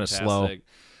 Hardridge was kind of slow.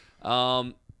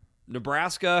 fantastic.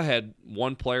 Nebraska had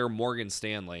one player, Morgan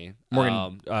Stanley.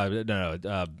 Tanner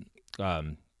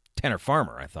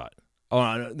Farmer, I thought.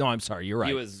 Oh no, I'm sorry. You're right.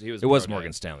 He was It was pro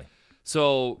Morgan day. Stanley.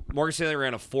 So Morgan Stanley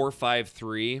ran a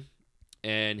 4.53,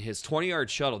 and his 20-yard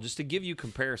shuttle, just to give you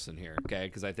comparison here, okay,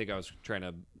 because I think I was trying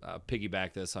to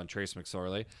piggyback this on Trace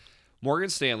McSorley, Morgan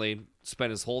Stanley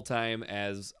spent his whole time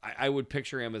as I would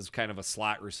picture him as kind of a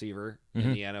slot receiver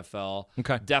in the NFL.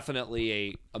 Okay. Definitely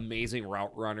a amazing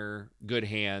route runner, good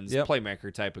hands, Yep.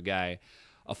 playmaker type of guy.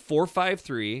 A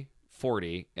 4.53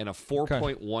 40 and a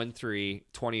 4.13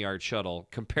 20-yard shuttle.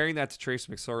 Comparing that to Trace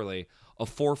McSorley, a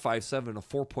 4.57 and a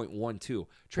 4.12.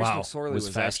 Trace Wow. McSorley Was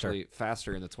was faster. actually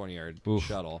faster in the 20-yard Oof.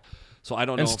 shuttle. So I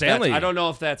don't know. And If Stanley- that's, I don't know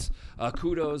if that's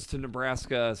kudos to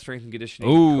Nebraska strength and conditioning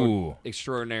Ooh.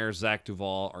 extraordinaire Zach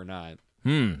Duvall or not.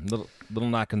 Little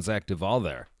knock on Zach Duvall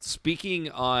there. Speaking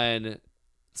on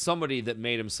somebody that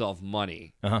made himself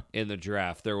money in the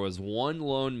draft, there was one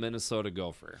lone Minnesota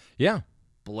Gopher, Yeah.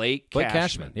 Blake Blake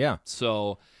Cashman. Cashman, yeah.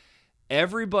 So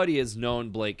everybody has known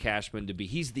Blake Cashman to be,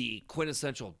 he's the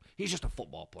quintessential, he's just a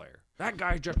football player. That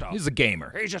guy's just a, He's a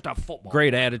gamer. he's just a football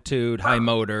Great attitude, high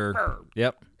motor. player.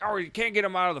 Yep. Oh, you can't get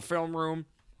him out of the film room.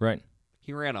 Right.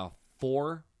 He ran a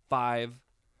 4.5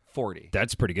 40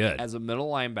 That's pretty good. as a middle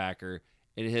linebacker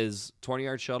in his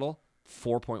 20-yard shuttle,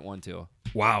 4.12.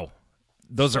 Wow.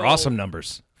 Those are So, awesome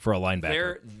numbers for a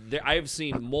linebacker. I've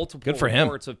seen multiple Good for him.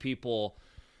 reports of people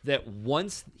that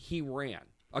once he ran.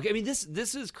 Okay, I mean this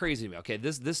is crazy to me. Okay,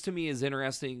 this to me is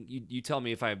interesting. You tell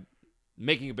me if I'm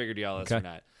making a bigger deal of this or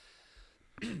not.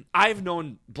 I've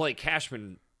known Blake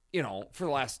Cashman, for the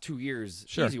last 2 years.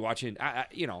 Sure. Easy watching.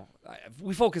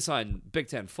 We focus on Big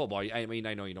Ten football. I mean,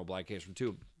 I know you know Blake Cashman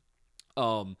too.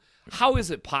 How is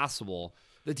it possible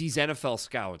that these NFL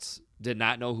scouts did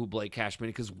not know who Blake Cashman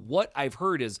is? Because what I've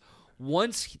heard is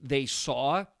once they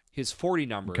saw his 40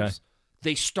 numbers,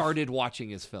 they started watching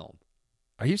his film.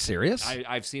 Are you serious?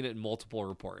 I've seen it in multiple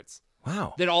reports.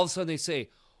 Wow. Then all of a sudden they say,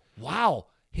 wow,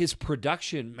 his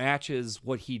production matches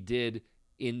what he did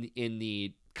in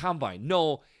the combine.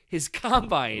 No, his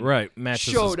combine matches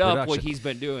his showed up what production. he's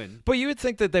been doing. But you would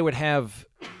think that they would have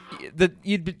that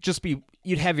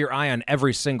you'd have your eye on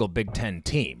every single Big Ten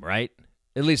team, right?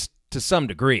 At least to some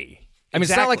degree. I mean,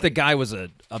 it's not like Exactly. the guy was a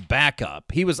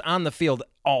backup. He was on the field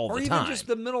all Or the even time. just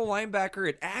the middle linebacker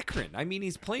at Akron. I mean,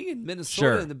 he's playing in Minnesota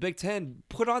Sure. in the Big Ten.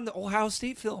 Put on the Ohio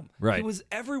State film. Right. He was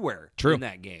everywhere True. in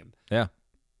that game. Yeah.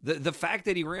 The fact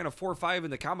that he ran a 4.5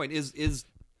 in the combine is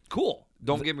cool.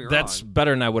 Don't get me wrong. That's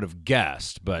better than I would have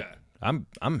guessed, but I'm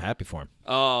happy for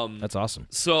him. That's awesome.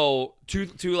 So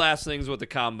two last things with the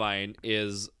combine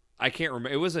is I can't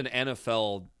remember. It was an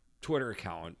NFL Twitter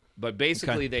account, but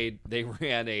basically they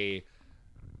ran a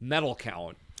medal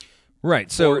count.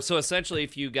 Right. So So essentially,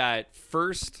 if you got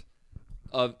first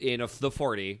the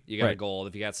 40, you got a Right. gold.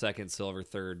 If you got second, silver,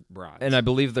 third, bronze. and I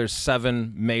believe there's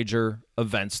 7 major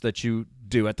events that you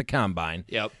do at the combine.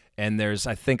 Yep. And there's,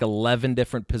 I think, 11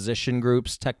 different position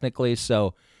groups technically,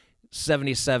 so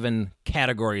 77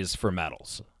 categories for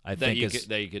medals. I think you is could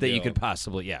that you do. could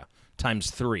possibly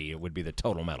times 3 it would be the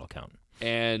total medal count.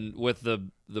 And with the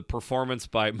performance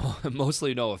by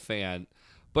mostly Noah Fant,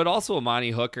 but also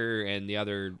Amani Hooker and the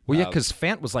other. Well, yeah, because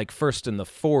Fant was like first in the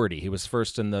 40. He was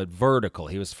first in the vertical.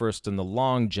 He was first in the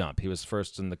long jump. He was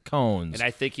first in the cones. and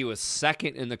I think he was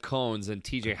second in the cones, and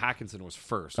T.J. Hawkinson was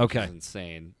first. Which Okay. is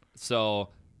insane. So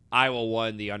Iowa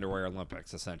won the underwear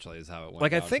Olympics. Essentially, is how it went.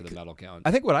 Like, I down think- to the medal count.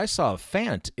 I think what I saw of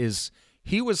Fant is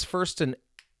he was first in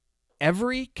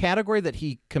every category that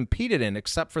he competed in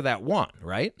except for that one,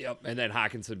 right? Yep. And then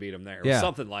Hawkinson beat him there. Yeah.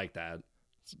 Something like that.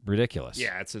 It's ridiculous.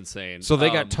 Yeah, it's insane. So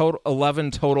they got 11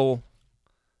 total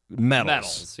medals.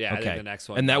 Medals, yeah, I Okay. think the next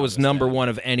one And that down was was number that. 1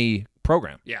 of any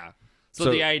program. Yeah. So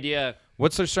So- the idea,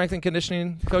 What's their strength and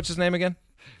conditioning coach's name again?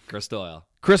 Chris Doyle.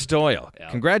 Chris Doyle. Yeah.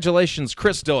 Congratulations,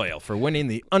 Chris Doyle, for winning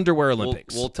the Underwear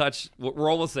Olympics. We'll touch. We're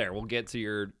almost there. We'll get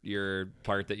to your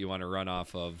part that you want to run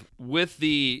off of with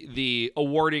the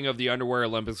awarding of the Underwear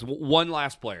Olympics. One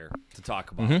last player to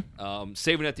talk about.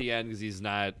 Saving at the end because he's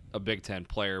not a Big Ten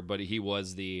player, but he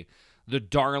was the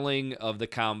darling of the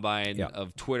combine, Yeah.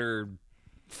 of Twitter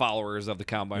followers of the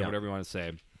combine, Yeah. whatever you want to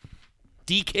say.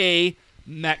 DK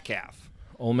Metcalf,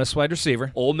 Ole Miss wide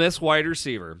receiver. Ole Miss wide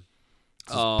receiver.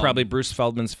 Probably Bruce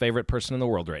Feldman's favorite person in the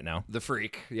world right now. The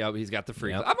freak. Yeah, he's got the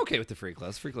freak. Yep. I'm okay with the freak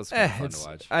list. Freak list is kind of fun to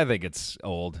watch. I think it's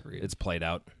old. It's played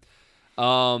out.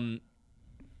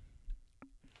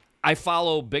 I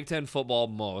follow Big Ten football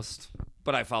most,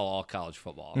 but I follow all college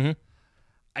football. Mm-hmm.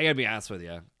 I gotta be honest with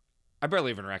you. I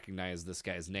barely even recognized this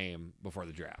guy's name before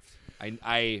the draft.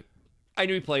 I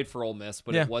knew he played for Ole Miss,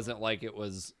 but Yeah. it wasn't like it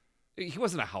was. He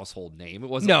wasn't a household name. It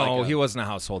wasn't. No, like he wasn't a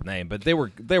household name, but they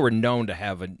were known to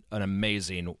have an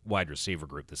amazing wide receiver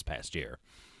group this past year.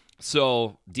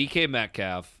 So DK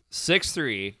Metcalf,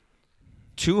 6'3",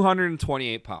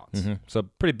 228 pounds. So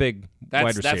pretty big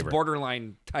wide receiver. That's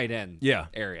borderline tight end. Yeah.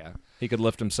 area. He could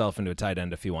lift himself into a tight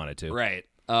end if he wanted to. Right.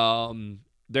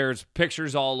 There's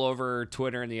pictures all over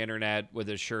Twitter and the internet with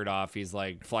his shirt off. He's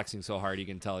like flexing so hard you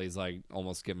can tell he's like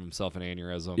almost giving himself an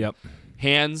aneurysm. Yep.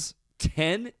 Hands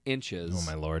 10 inches. Oh,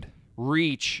 my Lord.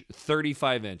 Reach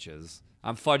 35 inches.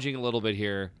 I'm fudging a little bit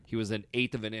here. He was an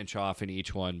eighth of an inch off in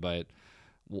each one, but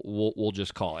we'll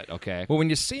just call it, okay? Well, when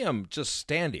you see him just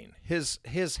standing, his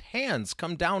hands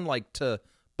come down like to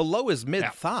below his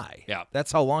mid-thigh. Yeah.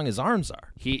 That's how long his arms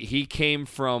are. He came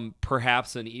from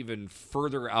perhaps an even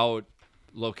further out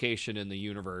location in the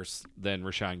universe than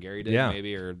Rashawn Gary did,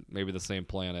 maybe the same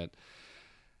planet.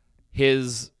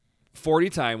 His 40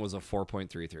 time was a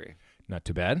 4.33. Not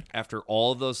too bad. After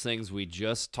all of those things we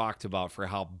just talked about for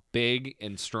how big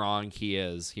and strong he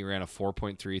is, he ran a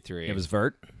 4.33. It was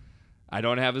vert. I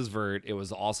don't have his vert. It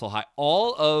was also high.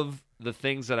 All of the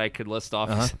things that I could list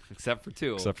off except for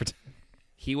two.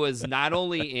 He was not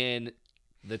only in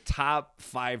the top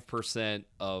 5%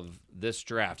 of this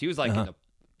draft. He was like in the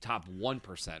top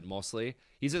 1% mostly.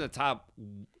 He's in the top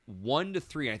 1 to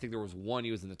 3. I think there was one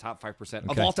he was in the top 5%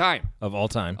 of all time. Of all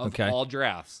time. Of all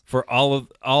drafts. For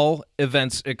all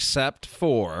events except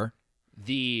for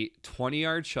the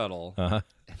 20-yard shuttle and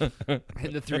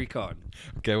the 3-cone.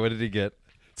 Okay, what did he get?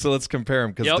 So let's compare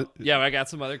him. I got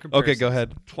some other comparisons. Okay, go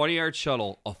ahead. 20-yard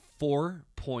shuttle, a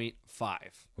 4.5.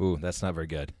 Ooh, that's not very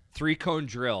good. 3-cone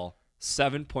drill,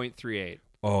 7.38.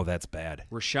 Oh, that's bad.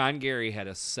 Rashawn Gary had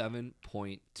a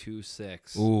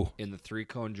 7.26 in the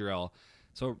 3-cone drill.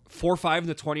 So 4.5 in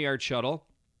the 20-yard shuttle.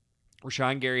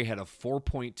 Rashawn Gary had a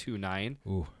 4.29.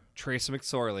 Ooh. Trace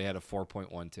McSorley had a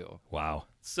 4.12. Wow.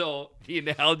 So the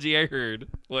analogy I heard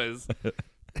was,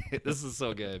 this is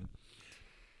so good.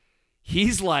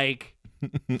 He's like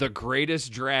the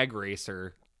greatest drag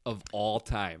racer of all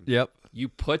time. Yep. You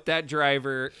put that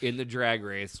driver in the drag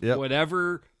race,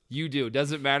 whatever you do,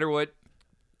 doesn't matter what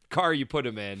car you put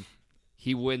him in,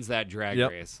 he wins that drag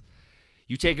race.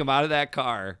 You take him out of that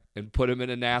car and put him in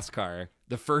a NASCAR,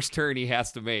 the first turn he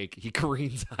has to make, he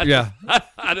careens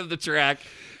out of the track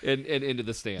and into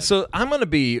the stand. So I'm going to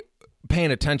be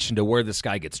paying attention to where this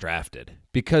guy gets drafted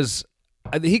because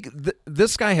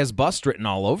this guy has bust written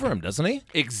all over him, doesn't he?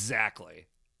 Exactly.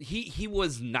 He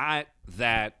was not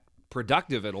that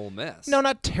productive at Ole Miss. No,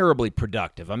 not terribly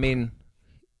productive. I mean,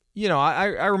 you know,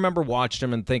 I remember watching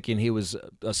him and thinking he was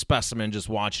a specimen just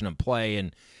watching him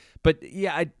play. But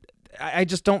yeah, I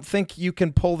just don't think you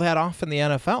can pull that off in the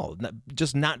NFL,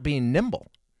 just not being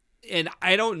nimble. And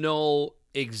I don't know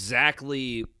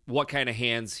exactly what kind of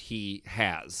hands he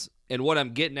has. And what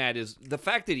I'm getting at is the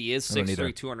fact that he is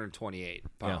 6'3",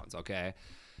 228 pounds, okay?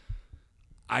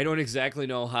 I don't exactly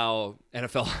know how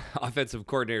NFL offensive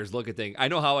coordinators look at things. I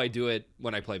know how I do it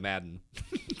when I play Madden.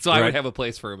 So I would have a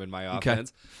place for him in my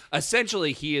offense. Okay.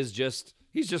 Essentially, he's just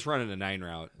running a 9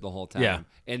 route the whole time. Yeah.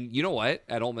 And you know what?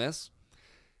 At Ole Miss,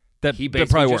 that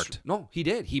probably worked. No, he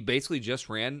did. He basically just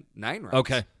ran 9 routes.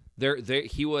 Okay.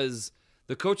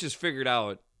 The coaches figured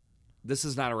out this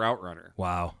is not a route runner.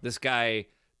 Wow. This guy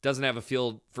doesn't have a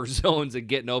feel for zones and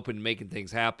getting open and making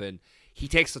things happen. He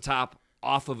takes the top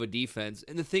off of a defense.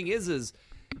 And the thing is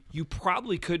you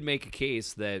probably could make a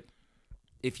case that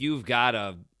if you've got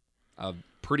a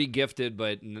pretty gifted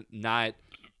but not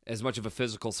as much of a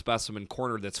physical specimen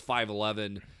corner that's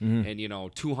 5'11"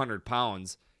 and 200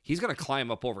 pounds, he's going to climb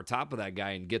up over top of that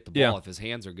guy and get the ball if his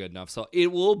hands are good enough. So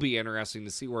it will be interesting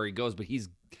to see where he goes, but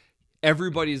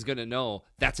everybody's going to know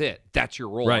that's it. That's your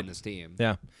role on this team.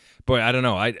 Yeah. Boy, I don't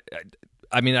know.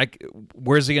 I mean,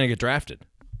 where's he going to get drafted?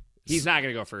 He's not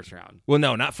going to go first round. Well,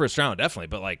 no, not first round, definitely,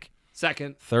 but like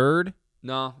second, third.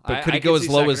 No, but could he go as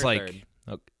low as like?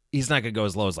 He's not going to go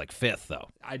as low as like fifth, though.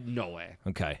 No way.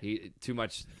 Okay, too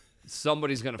much.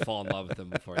 Somebody's going to fall in love with him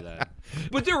before that.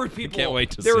 But there were people. Can't wait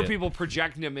to there see were it. people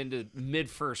projecting him into mid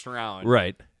first round.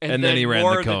 Right, and then he ran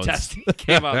more the cones. Of the testing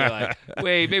came out. They're like,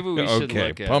 wait, maybe we should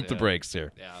look at pump the brakes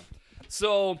here. Yeah.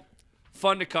 So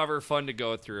fun to cover, fun to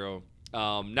go through.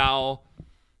 Now,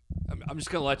 I'm just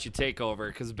going to let you take over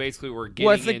because basically we're getting into...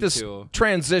 Well, I think this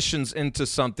transitions into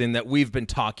something that we've been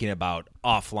talking about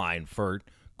offline for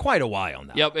quite a while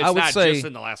now. Yep, it's not just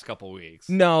in the last couple of weeks.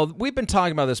 No, we've been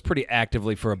talking about this pretty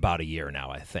actively for about a year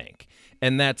now, I think.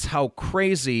 And that's how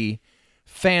crazy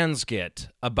fans get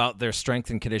about their strength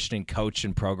and conditioning coach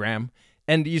and program.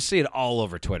 And you see it all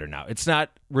over Twitter now. It's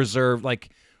not reserved. Like,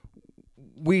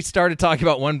 we started talking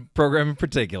about one program in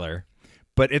particular,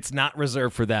 but it's not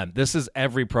reserved for them. This is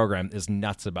every program is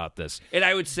nuts about this. And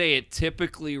I would say it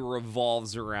typically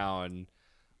revolves around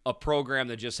a program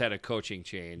that just had a coaching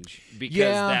change because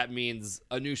Yeah. that means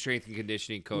a new strength and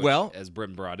conditioning coach as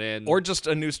Brim brought in. Or just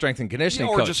a new strength and conditioning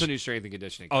or coach. just a new strength and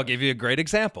conditioning coach. I'll give you a great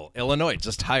example. Illinois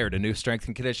just hired a new strength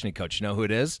and conditioning coach. You know who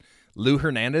it is? Lou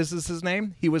Hernandez is his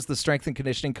name. He was the strength and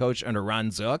conditioning coach under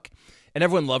Ron Zook, and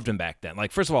everyone loved him back then.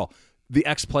 Like, first of all, the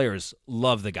ex-players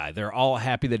love the guy. They're all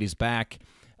happy that he's back.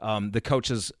 The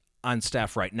coaches on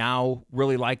staff right now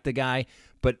really like the guy,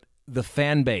 but the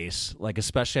fan base, like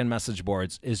especially on message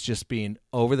boards, is just being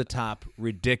over the top,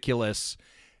 ridiculous.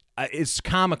 It's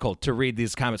comical to read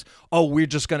these comments. Oh, we're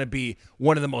just going to be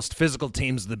one of the most physical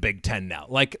teams of the Big Ten now.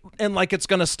 Like it's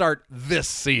going to start this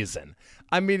season.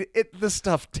 I mean, this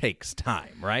stuff takes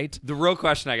time, right? The real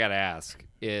question I got to ask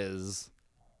is,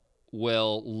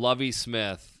 will Lovie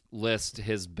Smith list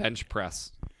his bench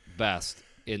press best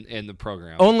in the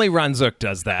program? Only Ron Zook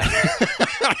does that.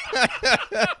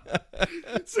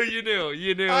 So you knew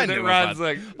I that knew Ron about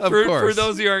Zook. Of For course.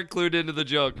 those who aren't clued into the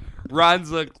joke, Ron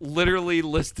Zook literally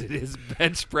listed his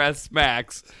bench press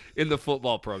max in the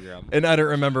football program. And I don't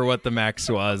remember what the max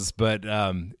was, but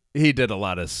he did a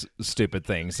lot of stupid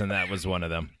things, and that was one of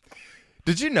them.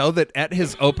 Did you know that at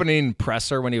his opening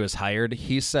presser when he was hired,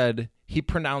 he said he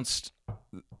pronounced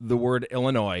the word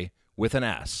Illinois with an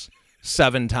S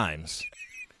 7 times?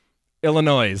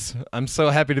 Illinois. I'm so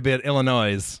happy to be at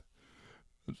Illinois.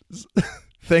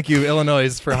 Thank you,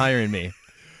 Illinois, for hiring me.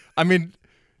 I mean,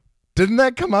 didn't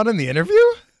that come out in the interview?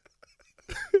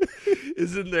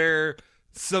 Isn't there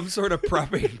some sort of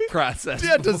prepping process?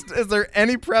 Yeah, is there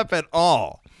any prep at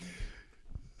all?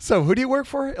 So who do you work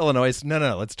for? Illinois.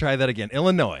 No. Let's try that again.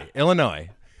 Illinois.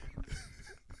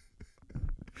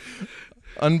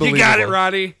 Unbelievable. You got it,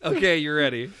 Ronnie. Okay, you're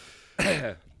ready.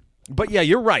 But yeah,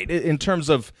 you're right in terms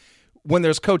of when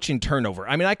there's coaching turnover.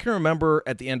 I mean, I can remember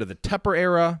at the end of the Tepper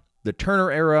era, the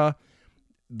Turner era,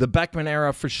 the Beckman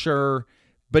era for sure,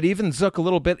 but even Zook a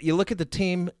little bit. You look at the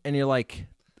team and you're like,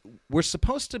 we're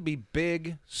supposed to be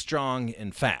big, strong,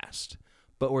 and fast,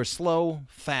 but we're slow,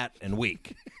 fat, and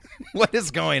weak. What is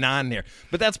going on here?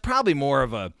 But that's probably more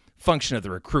of a function of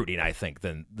the recruiting, I think,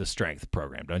 than the strength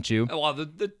program, don't you? Well,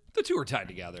 the two are tied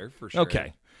together for sure.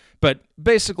 Okay. But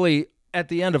basically, at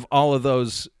the end of all of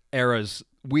those eras,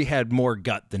 we had more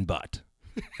gut than butt.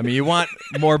 I mean, you want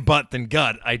more butt than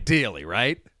gut, ideally,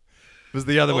 right? It was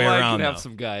the other way around. I can have though.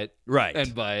 some gut, Right.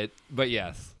 and butt, but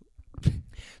yes.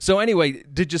 So anyway,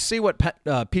 did you see what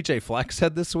PJ Fleck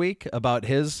said this week about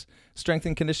his strength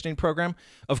and conditioning program?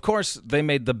 Of course, they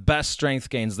made the best strength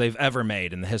gains they've ever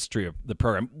made in the history of the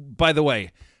program. By the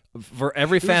way, for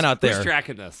every fan out there, who's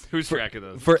tracking this?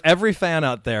 For every fan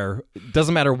out there,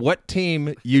 doesn't matter what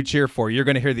team you cheer for, you're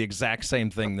going to hear the exact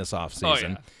same thing this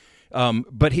offseason. Oh, yeah.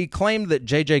 But he claimed that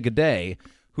JJ Gaudet,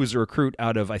 who's a recruit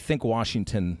out of, I think,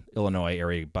 Washington, Illinois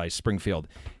area by Springfield,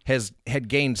 had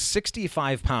gained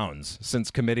 65 pounds since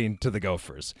committing to the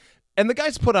Gophers. And the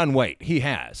guy's put on weight. He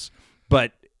has.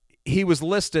 But he was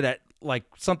listed at like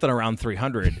something around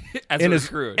 300 as a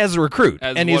recruit. As a recruit.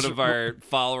 As and one of our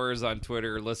followers on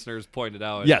Twitter, listeners pointed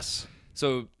out. Yes.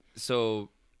 So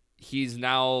he's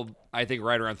now, I think,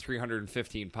 right around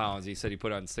 315 pounds. He said he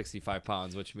put on 65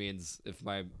 pounds, which means, if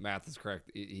my math is correct,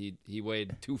 he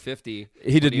weighed 250.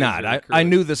 He did not. I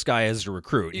knew this guy as a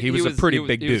recruit. He was a pretty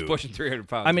big dude. He was pushing 300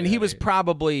 pounds. I mean, he was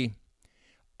probably,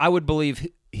 I would believe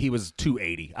he was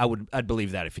 280. I'd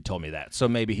believe that if you told me that. So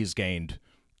maybe he's gained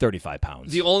 35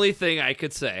 pounds. The only thing I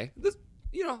could say,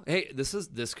 hey,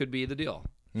 this could be the deal.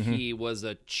 Mm-hmm. He was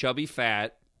a chubby,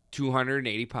 fat,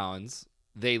 280 pounds.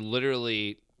 They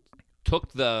literally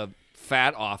took the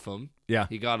fat off him. Yeah.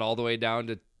 He got all the way down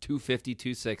to 250,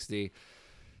 260,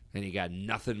 and he got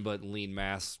nothing but lean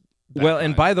mass. Well,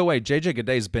 and by the way, JJ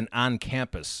Gaudet's been on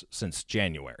campus since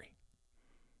January.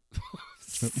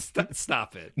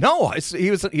 Stop it. No, he's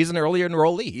an early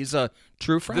enrollee. He's a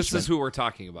true freshman. This is who we're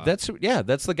talking about. That's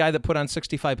the guy that put on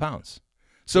 65 pounds.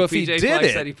 So if PJ he did Fleck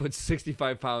it, said he put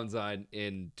 65 pounds on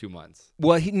in 2 months.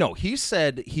 Well, he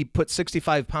said he put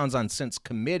 65 pounds on since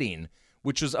committing,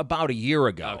 which was about a year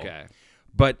ago. Okay.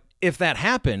 But if that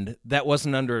happened, that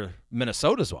wasn't under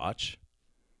Minnesota's watch.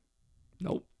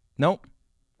 Nope.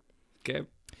 Okay.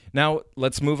 Now,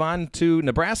 let's move on to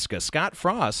Nebraska. Scott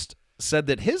Frost said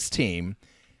that his team,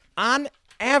 on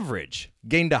average,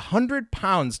 gained 100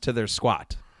 pounds to their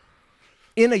squat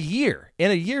in a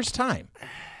year's time.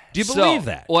 Do you believe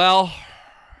that? Well,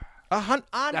 on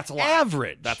that's a lot.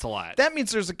 Average. That's a lot. That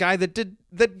means there's a guy that is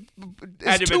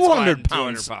 200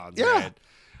 pounds. 200 pounds. Yeah. Right?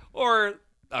 Or,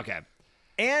 okay.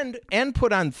 And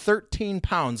put on 13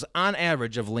 pounds on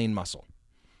average of lean muscle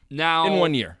Now, in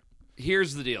 1 year.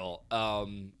 Here's the deal.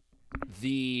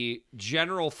 The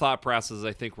general thought process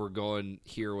I think we're going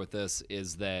here with this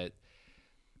is that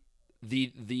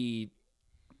the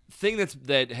thing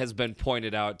that has been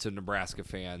pointed out to Nebraska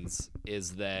fans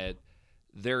is that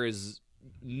there is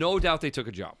no doubt they took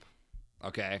a jump.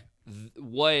 Okay,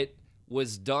 what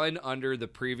was done under the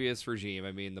previous regime?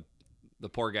 I mean, the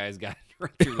poor guy's got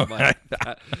right through the mud.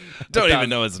 Don't even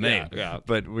know his name. Yeah.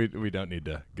 But we don't need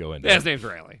to go into Yeah, his name's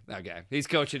Riley. Okay, he's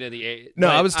coaching in the A. No,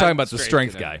 I was talking about the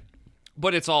strength guy.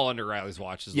 But it's all under Riley's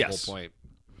watch is the Yes. whole point.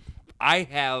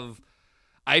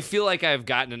 I feel like I've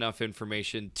gotten enough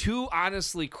information to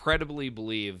honestly, credibly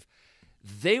believe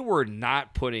they were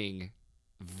not putting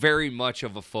very much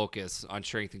of a focus on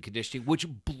strength and conditioning, which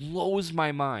blows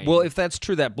my mind. Well, if that's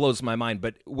true, that blows my mind.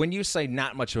 But when you say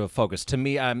not much of a focus, to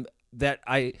me, I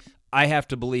have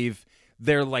to believe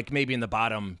they're like maybe in the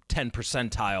bottom 10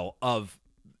 percentile of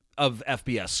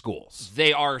FBS schools.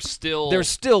 they're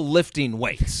still lifting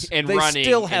weights And they running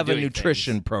still and have a doing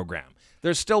nutrition things. program.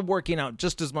 They're still working out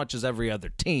just as much as every other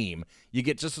team. You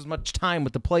get just as much time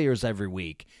with the players every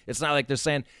week. It's not like they're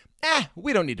saying,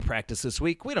 we don't need to practice this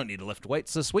week. We don't need to lift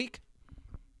weights this week.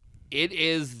 It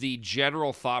is the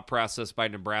general thought process by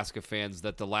Nebraska fans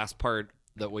that the last part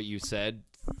that what you said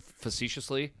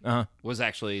facetiously was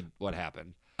actually what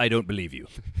happened. I don't believe you.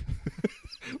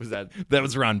 Was that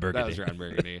was Ron Burgundy. That was Ron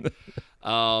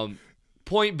Burgundy.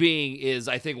 Point being is,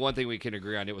 I think one thing we can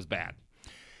agree on: it was bad.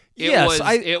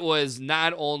 It was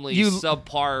not only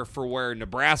subpar for where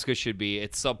Nebraska should be;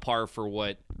 it's subpar for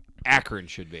what Akron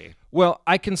should be. Well,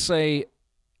 I can say,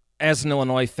 as an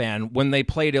Illinois fan, when they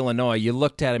played Illinois, you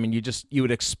looked at them and you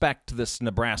would expect this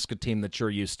Nebraska team that you're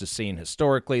used to seeing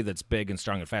historically, that's big and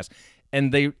strong and fast,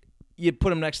 and you put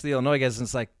them next to the Illinois guys, and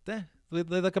it's like they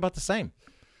look about the same,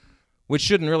 which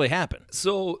shouldn't really happen.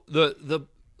 So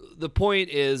the point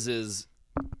is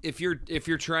if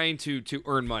you're trying to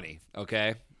earn money,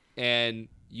 okay, and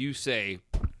you say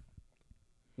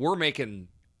we're making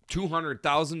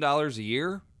 $200,000 a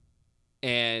year,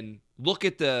 and look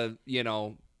at the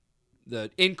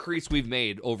increase we've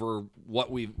made over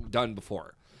what we've done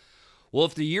before. Well,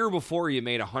 if the year before you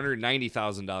made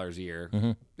 $190,000 a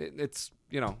year, it's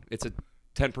a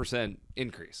 10%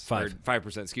 increase,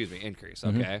 5% increase.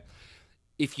 Okay.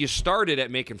 If you started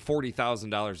at making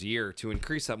 $40,000 a year to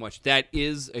increase that much, that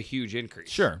is a huge increase.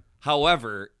 Sure.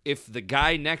 However, if the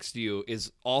guy next to you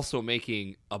is also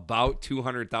making about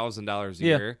 $200,000 a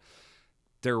year,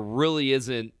 there really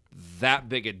isn't that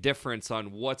big a difference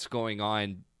on what's going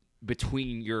on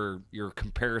between your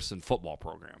comparison football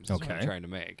programs. Is what I'm trying to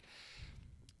make.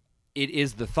 It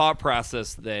is the thought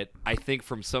process that I think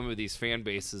from some of these fan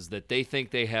bases that they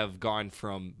think they have gone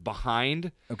from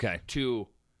behind to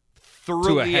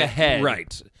thoroughly ahead.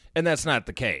 Right. And that's not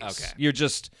the case. Okay.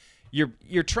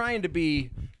 You're trying to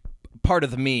be part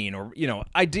of the mean, or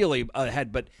ideally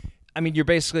ahead, but I mean you're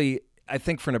basically, I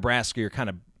think for Nebraska you're kind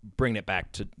of bringing it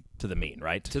back to the mean,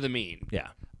 right? To the mean. Yeah.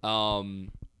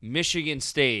 Michigan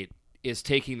State is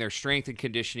taking their strength and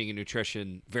conditioning and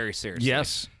nutrition very seriously.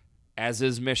 Yes. As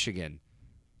is Michigan.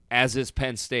 As is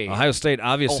Penn State. Ohio State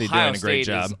obviously doing a great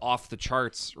job. Ohio State is off the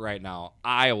charts right now.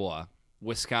 Iowa,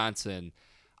 Wisconsin.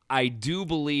 I do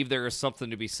believe there is something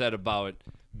to be said about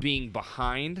being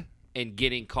behind and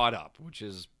getting caught up, which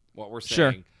is what we're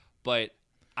saying. Sure. But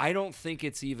I don't think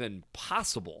it's even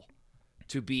possible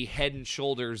to be head and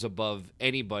shoulders above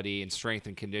anybody in strength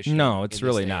and conditioning. No, it's in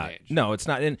really this day not. and age. No, it's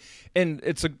not.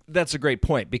 And that's a great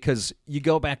point, because you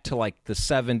go back to like the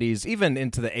 70s, even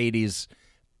into the 80s,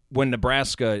 when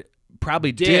Nebraska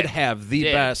probably did have the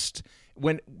best,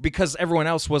 because everyone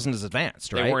else wasn't as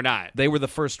advanced, right? They were not. They were the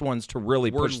first ones to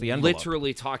really push the envelope. We're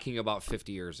literally talking about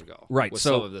 50 years ago, right? With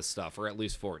So some of this stuff, or at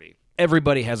least 40.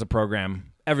 Everybody has a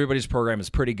program. Everybody's program is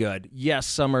pretty good. Yes,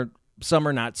 some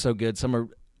are not so good. Some are.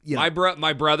 My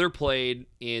brother played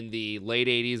in the late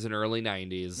 80s and early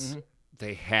 90s.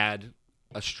 They had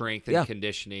a strength and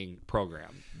conditioning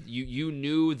program. You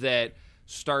knew that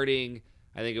starting,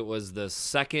 I think it was the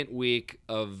second week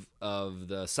of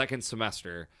the second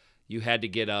semester, you had to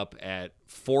get up at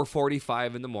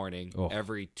 4:45 in the morning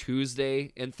every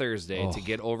Tuesday and Thursday to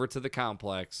get over to the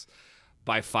complex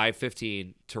by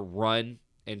 5:15 to run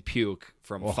and puke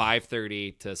from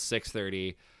 5:30 to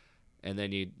 6:30. And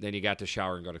then you got to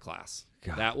shower and go to class.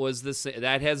 God.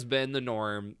 That has been the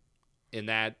norm in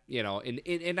that,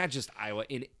 in not just Iowa,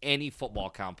 in any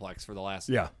football complex for the last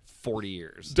 40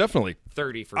 years. Definitely.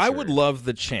 30 for sure. I would love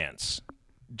the chance,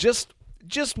 just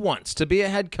once, to be a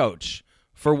head coach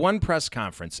for one press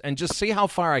conference and just see how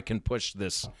far I can push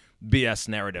this BS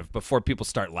narrative before people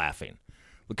start laughing.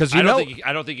 Because I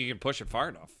don't think you can push it far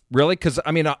enough. Really? Because,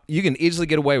 I mean, you can easily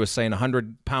get away with saying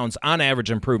 100 pounds on average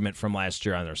improvement from last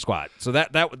year on their squat. So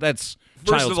that's First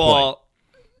child's of all,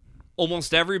 play.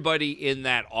 Almost everybody in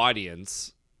that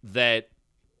audience that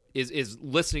is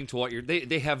listening to what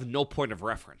they have no point of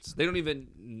reference. They don't even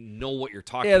know what you're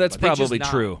talking about. Yeah, that's probably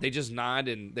true. They just nod,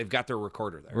 and they've got their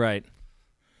recorder there. Right.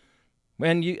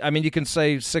 And you can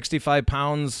say 65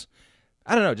 pounds.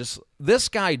 I don't know. Just this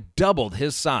guy doubled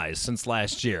his size since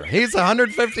last year. He's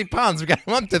 150 pounds. We got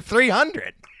him up to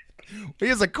 300. He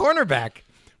is a cornerback.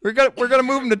 We're gonna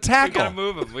move him to tackle.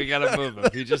 We gotta move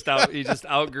him. He just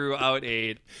outgrew,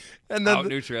 out-ate, and then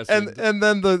out-nutritioned. and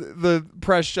then the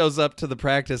press shows up to the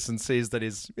practice and sees that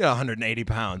he's 180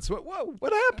 pounds.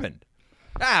 What happened?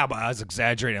 But I was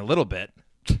exaggerating a little bit.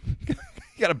 You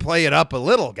got to play it up a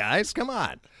little, guys. Come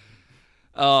on.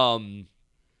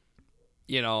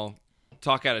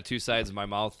 Talk out of two sides of my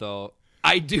mouth, though.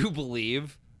 I do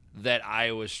believe that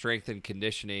Iowa's strength and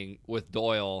conditioning with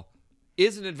Doyle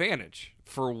is an advantage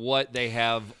for what they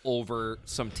have over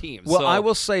some teams. Well, I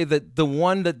will say that the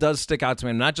one that does stick out to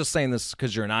me, I'm not just saying this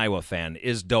because you're an Iowa fan,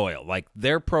 is Doyle. Like,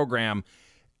 their program,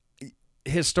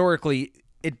 historically,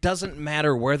 it doesn't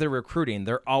matter where they're recruiting.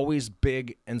 They're always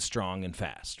big and strong and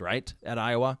fast, right, at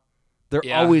Iowa? They're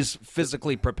always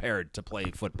physically prepared to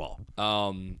play football.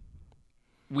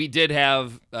 We did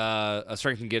have a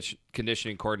strength and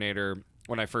conditioning coordinator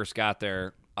when I first got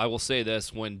there. I will say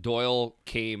this: when Doyle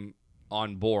came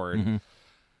on board,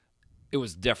 it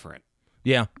was different.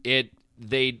 Yeah,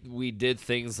 we did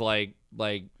things like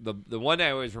the one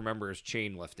I always remember is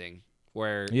chain lifting,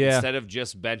 where instead of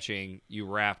just benching, you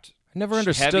wrapped. I never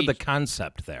understood the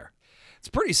concept there. It's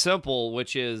pretty simple,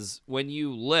 which is when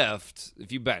you lift,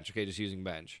 if you bench, just using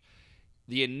bench,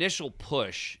 the initial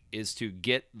push is to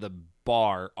get the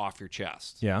bar off your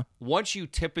chest. Yeah. Once you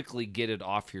typically get it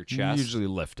off your chest, you usually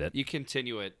lift it. You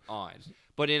continue it on.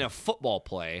 But in a football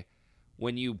play,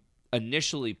 when you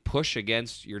initially push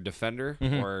against your defender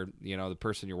or the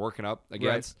person you're working up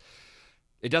against,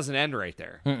 it doesn't end right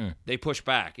there. They push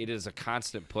back. It is a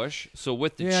constant push. So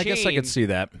with the chain, I guess I could see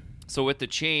that. So with the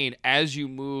chain, as you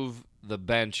move the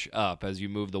bench up, as you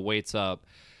move the weights up,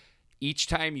 each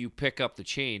time you pick up the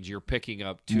chains, you're picking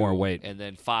up 2 more weight, and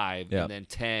then 5, and then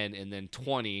 10, and then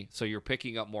 20. So you're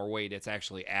picking up more weight. It's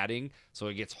actually adding, so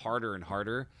it gets harder and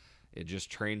harder. It just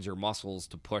trains your muscles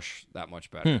to push that much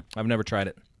better. I've never tried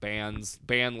it.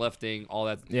 Band lifting, all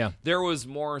that. Yeah. There was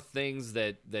more things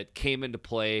that came into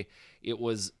play.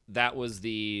 That was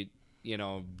the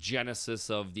genesis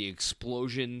of the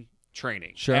explosion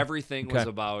training. Sure. Everything was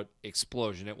about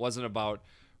explosion. It wasn't about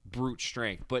brute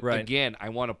strength. But again, I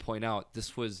want to point out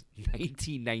this was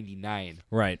 1999.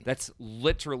 Right. That's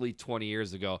literally 20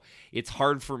 years ago. It's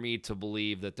hard for me to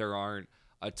believe that there aren't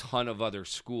a ton of other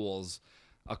schools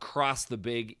across the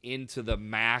big into the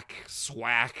MAC,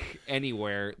 SWAC,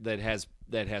 anywhere that has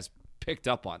picked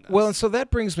up on this. Well, and so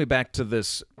that brings me back to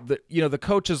this. The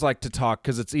coaches like to talk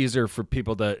because it's easier for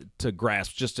people to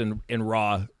grasp just in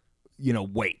raw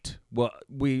weight. Well,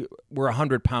 we're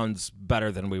 100 pounds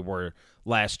better than we were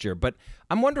last year. But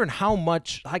I'm wondering how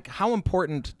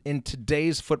important in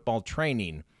today's football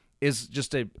training is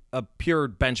just a pure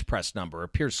bench press number, a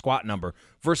pure squat number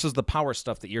versus the power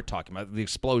stuff that you're talking about, the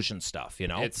explosion stuff,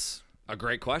 It's a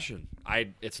great question.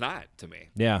 It's not to me.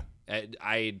 Yeah.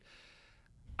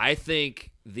 I think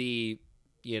the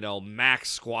max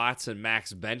squats and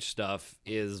max bench stuff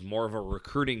is more of a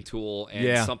recruiting tool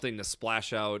and something to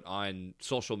splash out on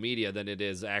social media than it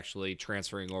is actually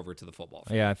transferring over to the football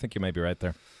field. Yeah, I think you might be right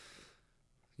there.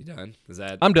 You done?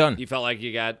 I'm done. You felt like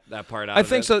you got that part out I of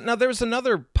think it? so. Now, there was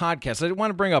another podcast. I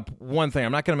want to bring up one thing.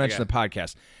 I'm not going to mention the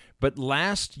podcast. But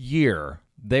last year,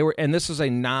 they were, and this is a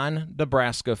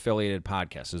non-Nebraska affiliated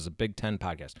podcast. It's a Big Ten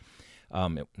podcast,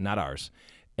 not ours.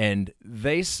 And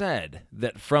they said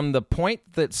that from the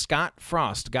point that Scott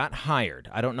Frost got hired,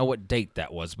 I don't know what date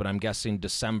that was, but I'm guessing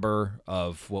December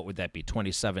of, what would that be,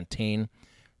 2017,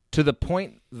 to the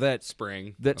point that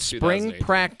spring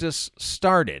practice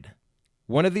started,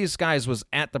 one of these guys was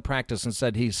at the practice and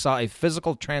said he saw a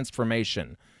physical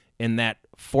transformation in that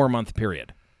 4-month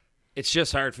period. It's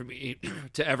just hard for me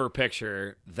to ever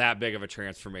picture that big of a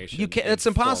transformation. You can't. It's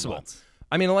impossible.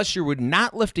 I mean, unless you were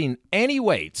not lifting any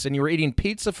weights and you were eating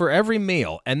pizza for every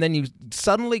meal, and then you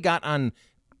suddenly got on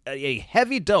a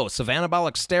heavy dose of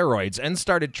anabolic steroids and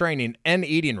started training and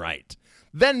eating right,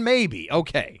 then maybe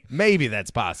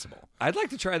that's possible. I'd like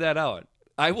to try that out.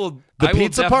 I will. The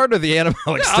pizza part or the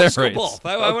anabolic steroids? Both.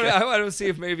 I want to see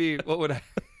if maybe what would.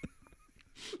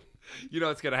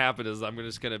 What's going to happen is I'm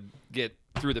just going to get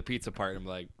through the pizza part and I'm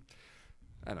like,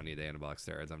 I don't need the anabolic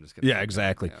steroids. I'm just gonna. Yeah,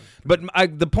 exactly. But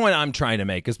the point I'm trying to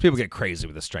make is people get crazy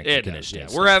with the strength and conditioning.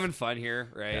 Yeah. We're having fun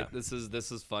here, right? Yeah. This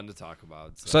is fun to talk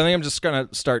about. So I think I'm just gonna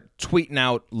start tweeting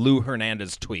out Lou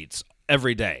Hernandez tweets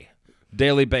every day,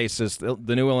 daily basis. The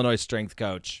new Illinois strength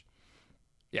coach.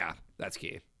 Yeah, that's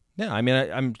key. Yeah, I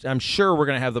mean, I'm sure we're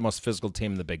gonna have the most physical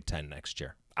team in the Big Ten next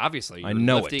year. Obviously, I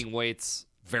know lifting weights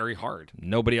very hard.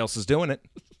 Nobody else is doing it.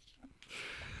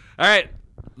 All right.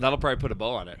 That'll probably put a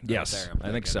bow on it. Yes, right there,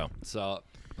 I think so. So,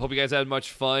 hope you guys had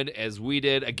much fun as we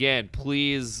did. Again,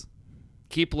 please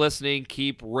keep listening,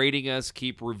 keep rating us,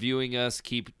 keep reviewing us,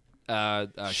 keep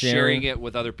sharing it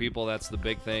with other people. That's the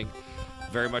big thing.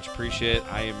 Very much appreciate it.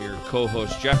 I am your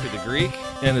co-host, Jeffrey the Greek.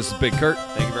 And this is Big Kurt.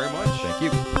 Thank you very much. Thank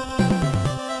you.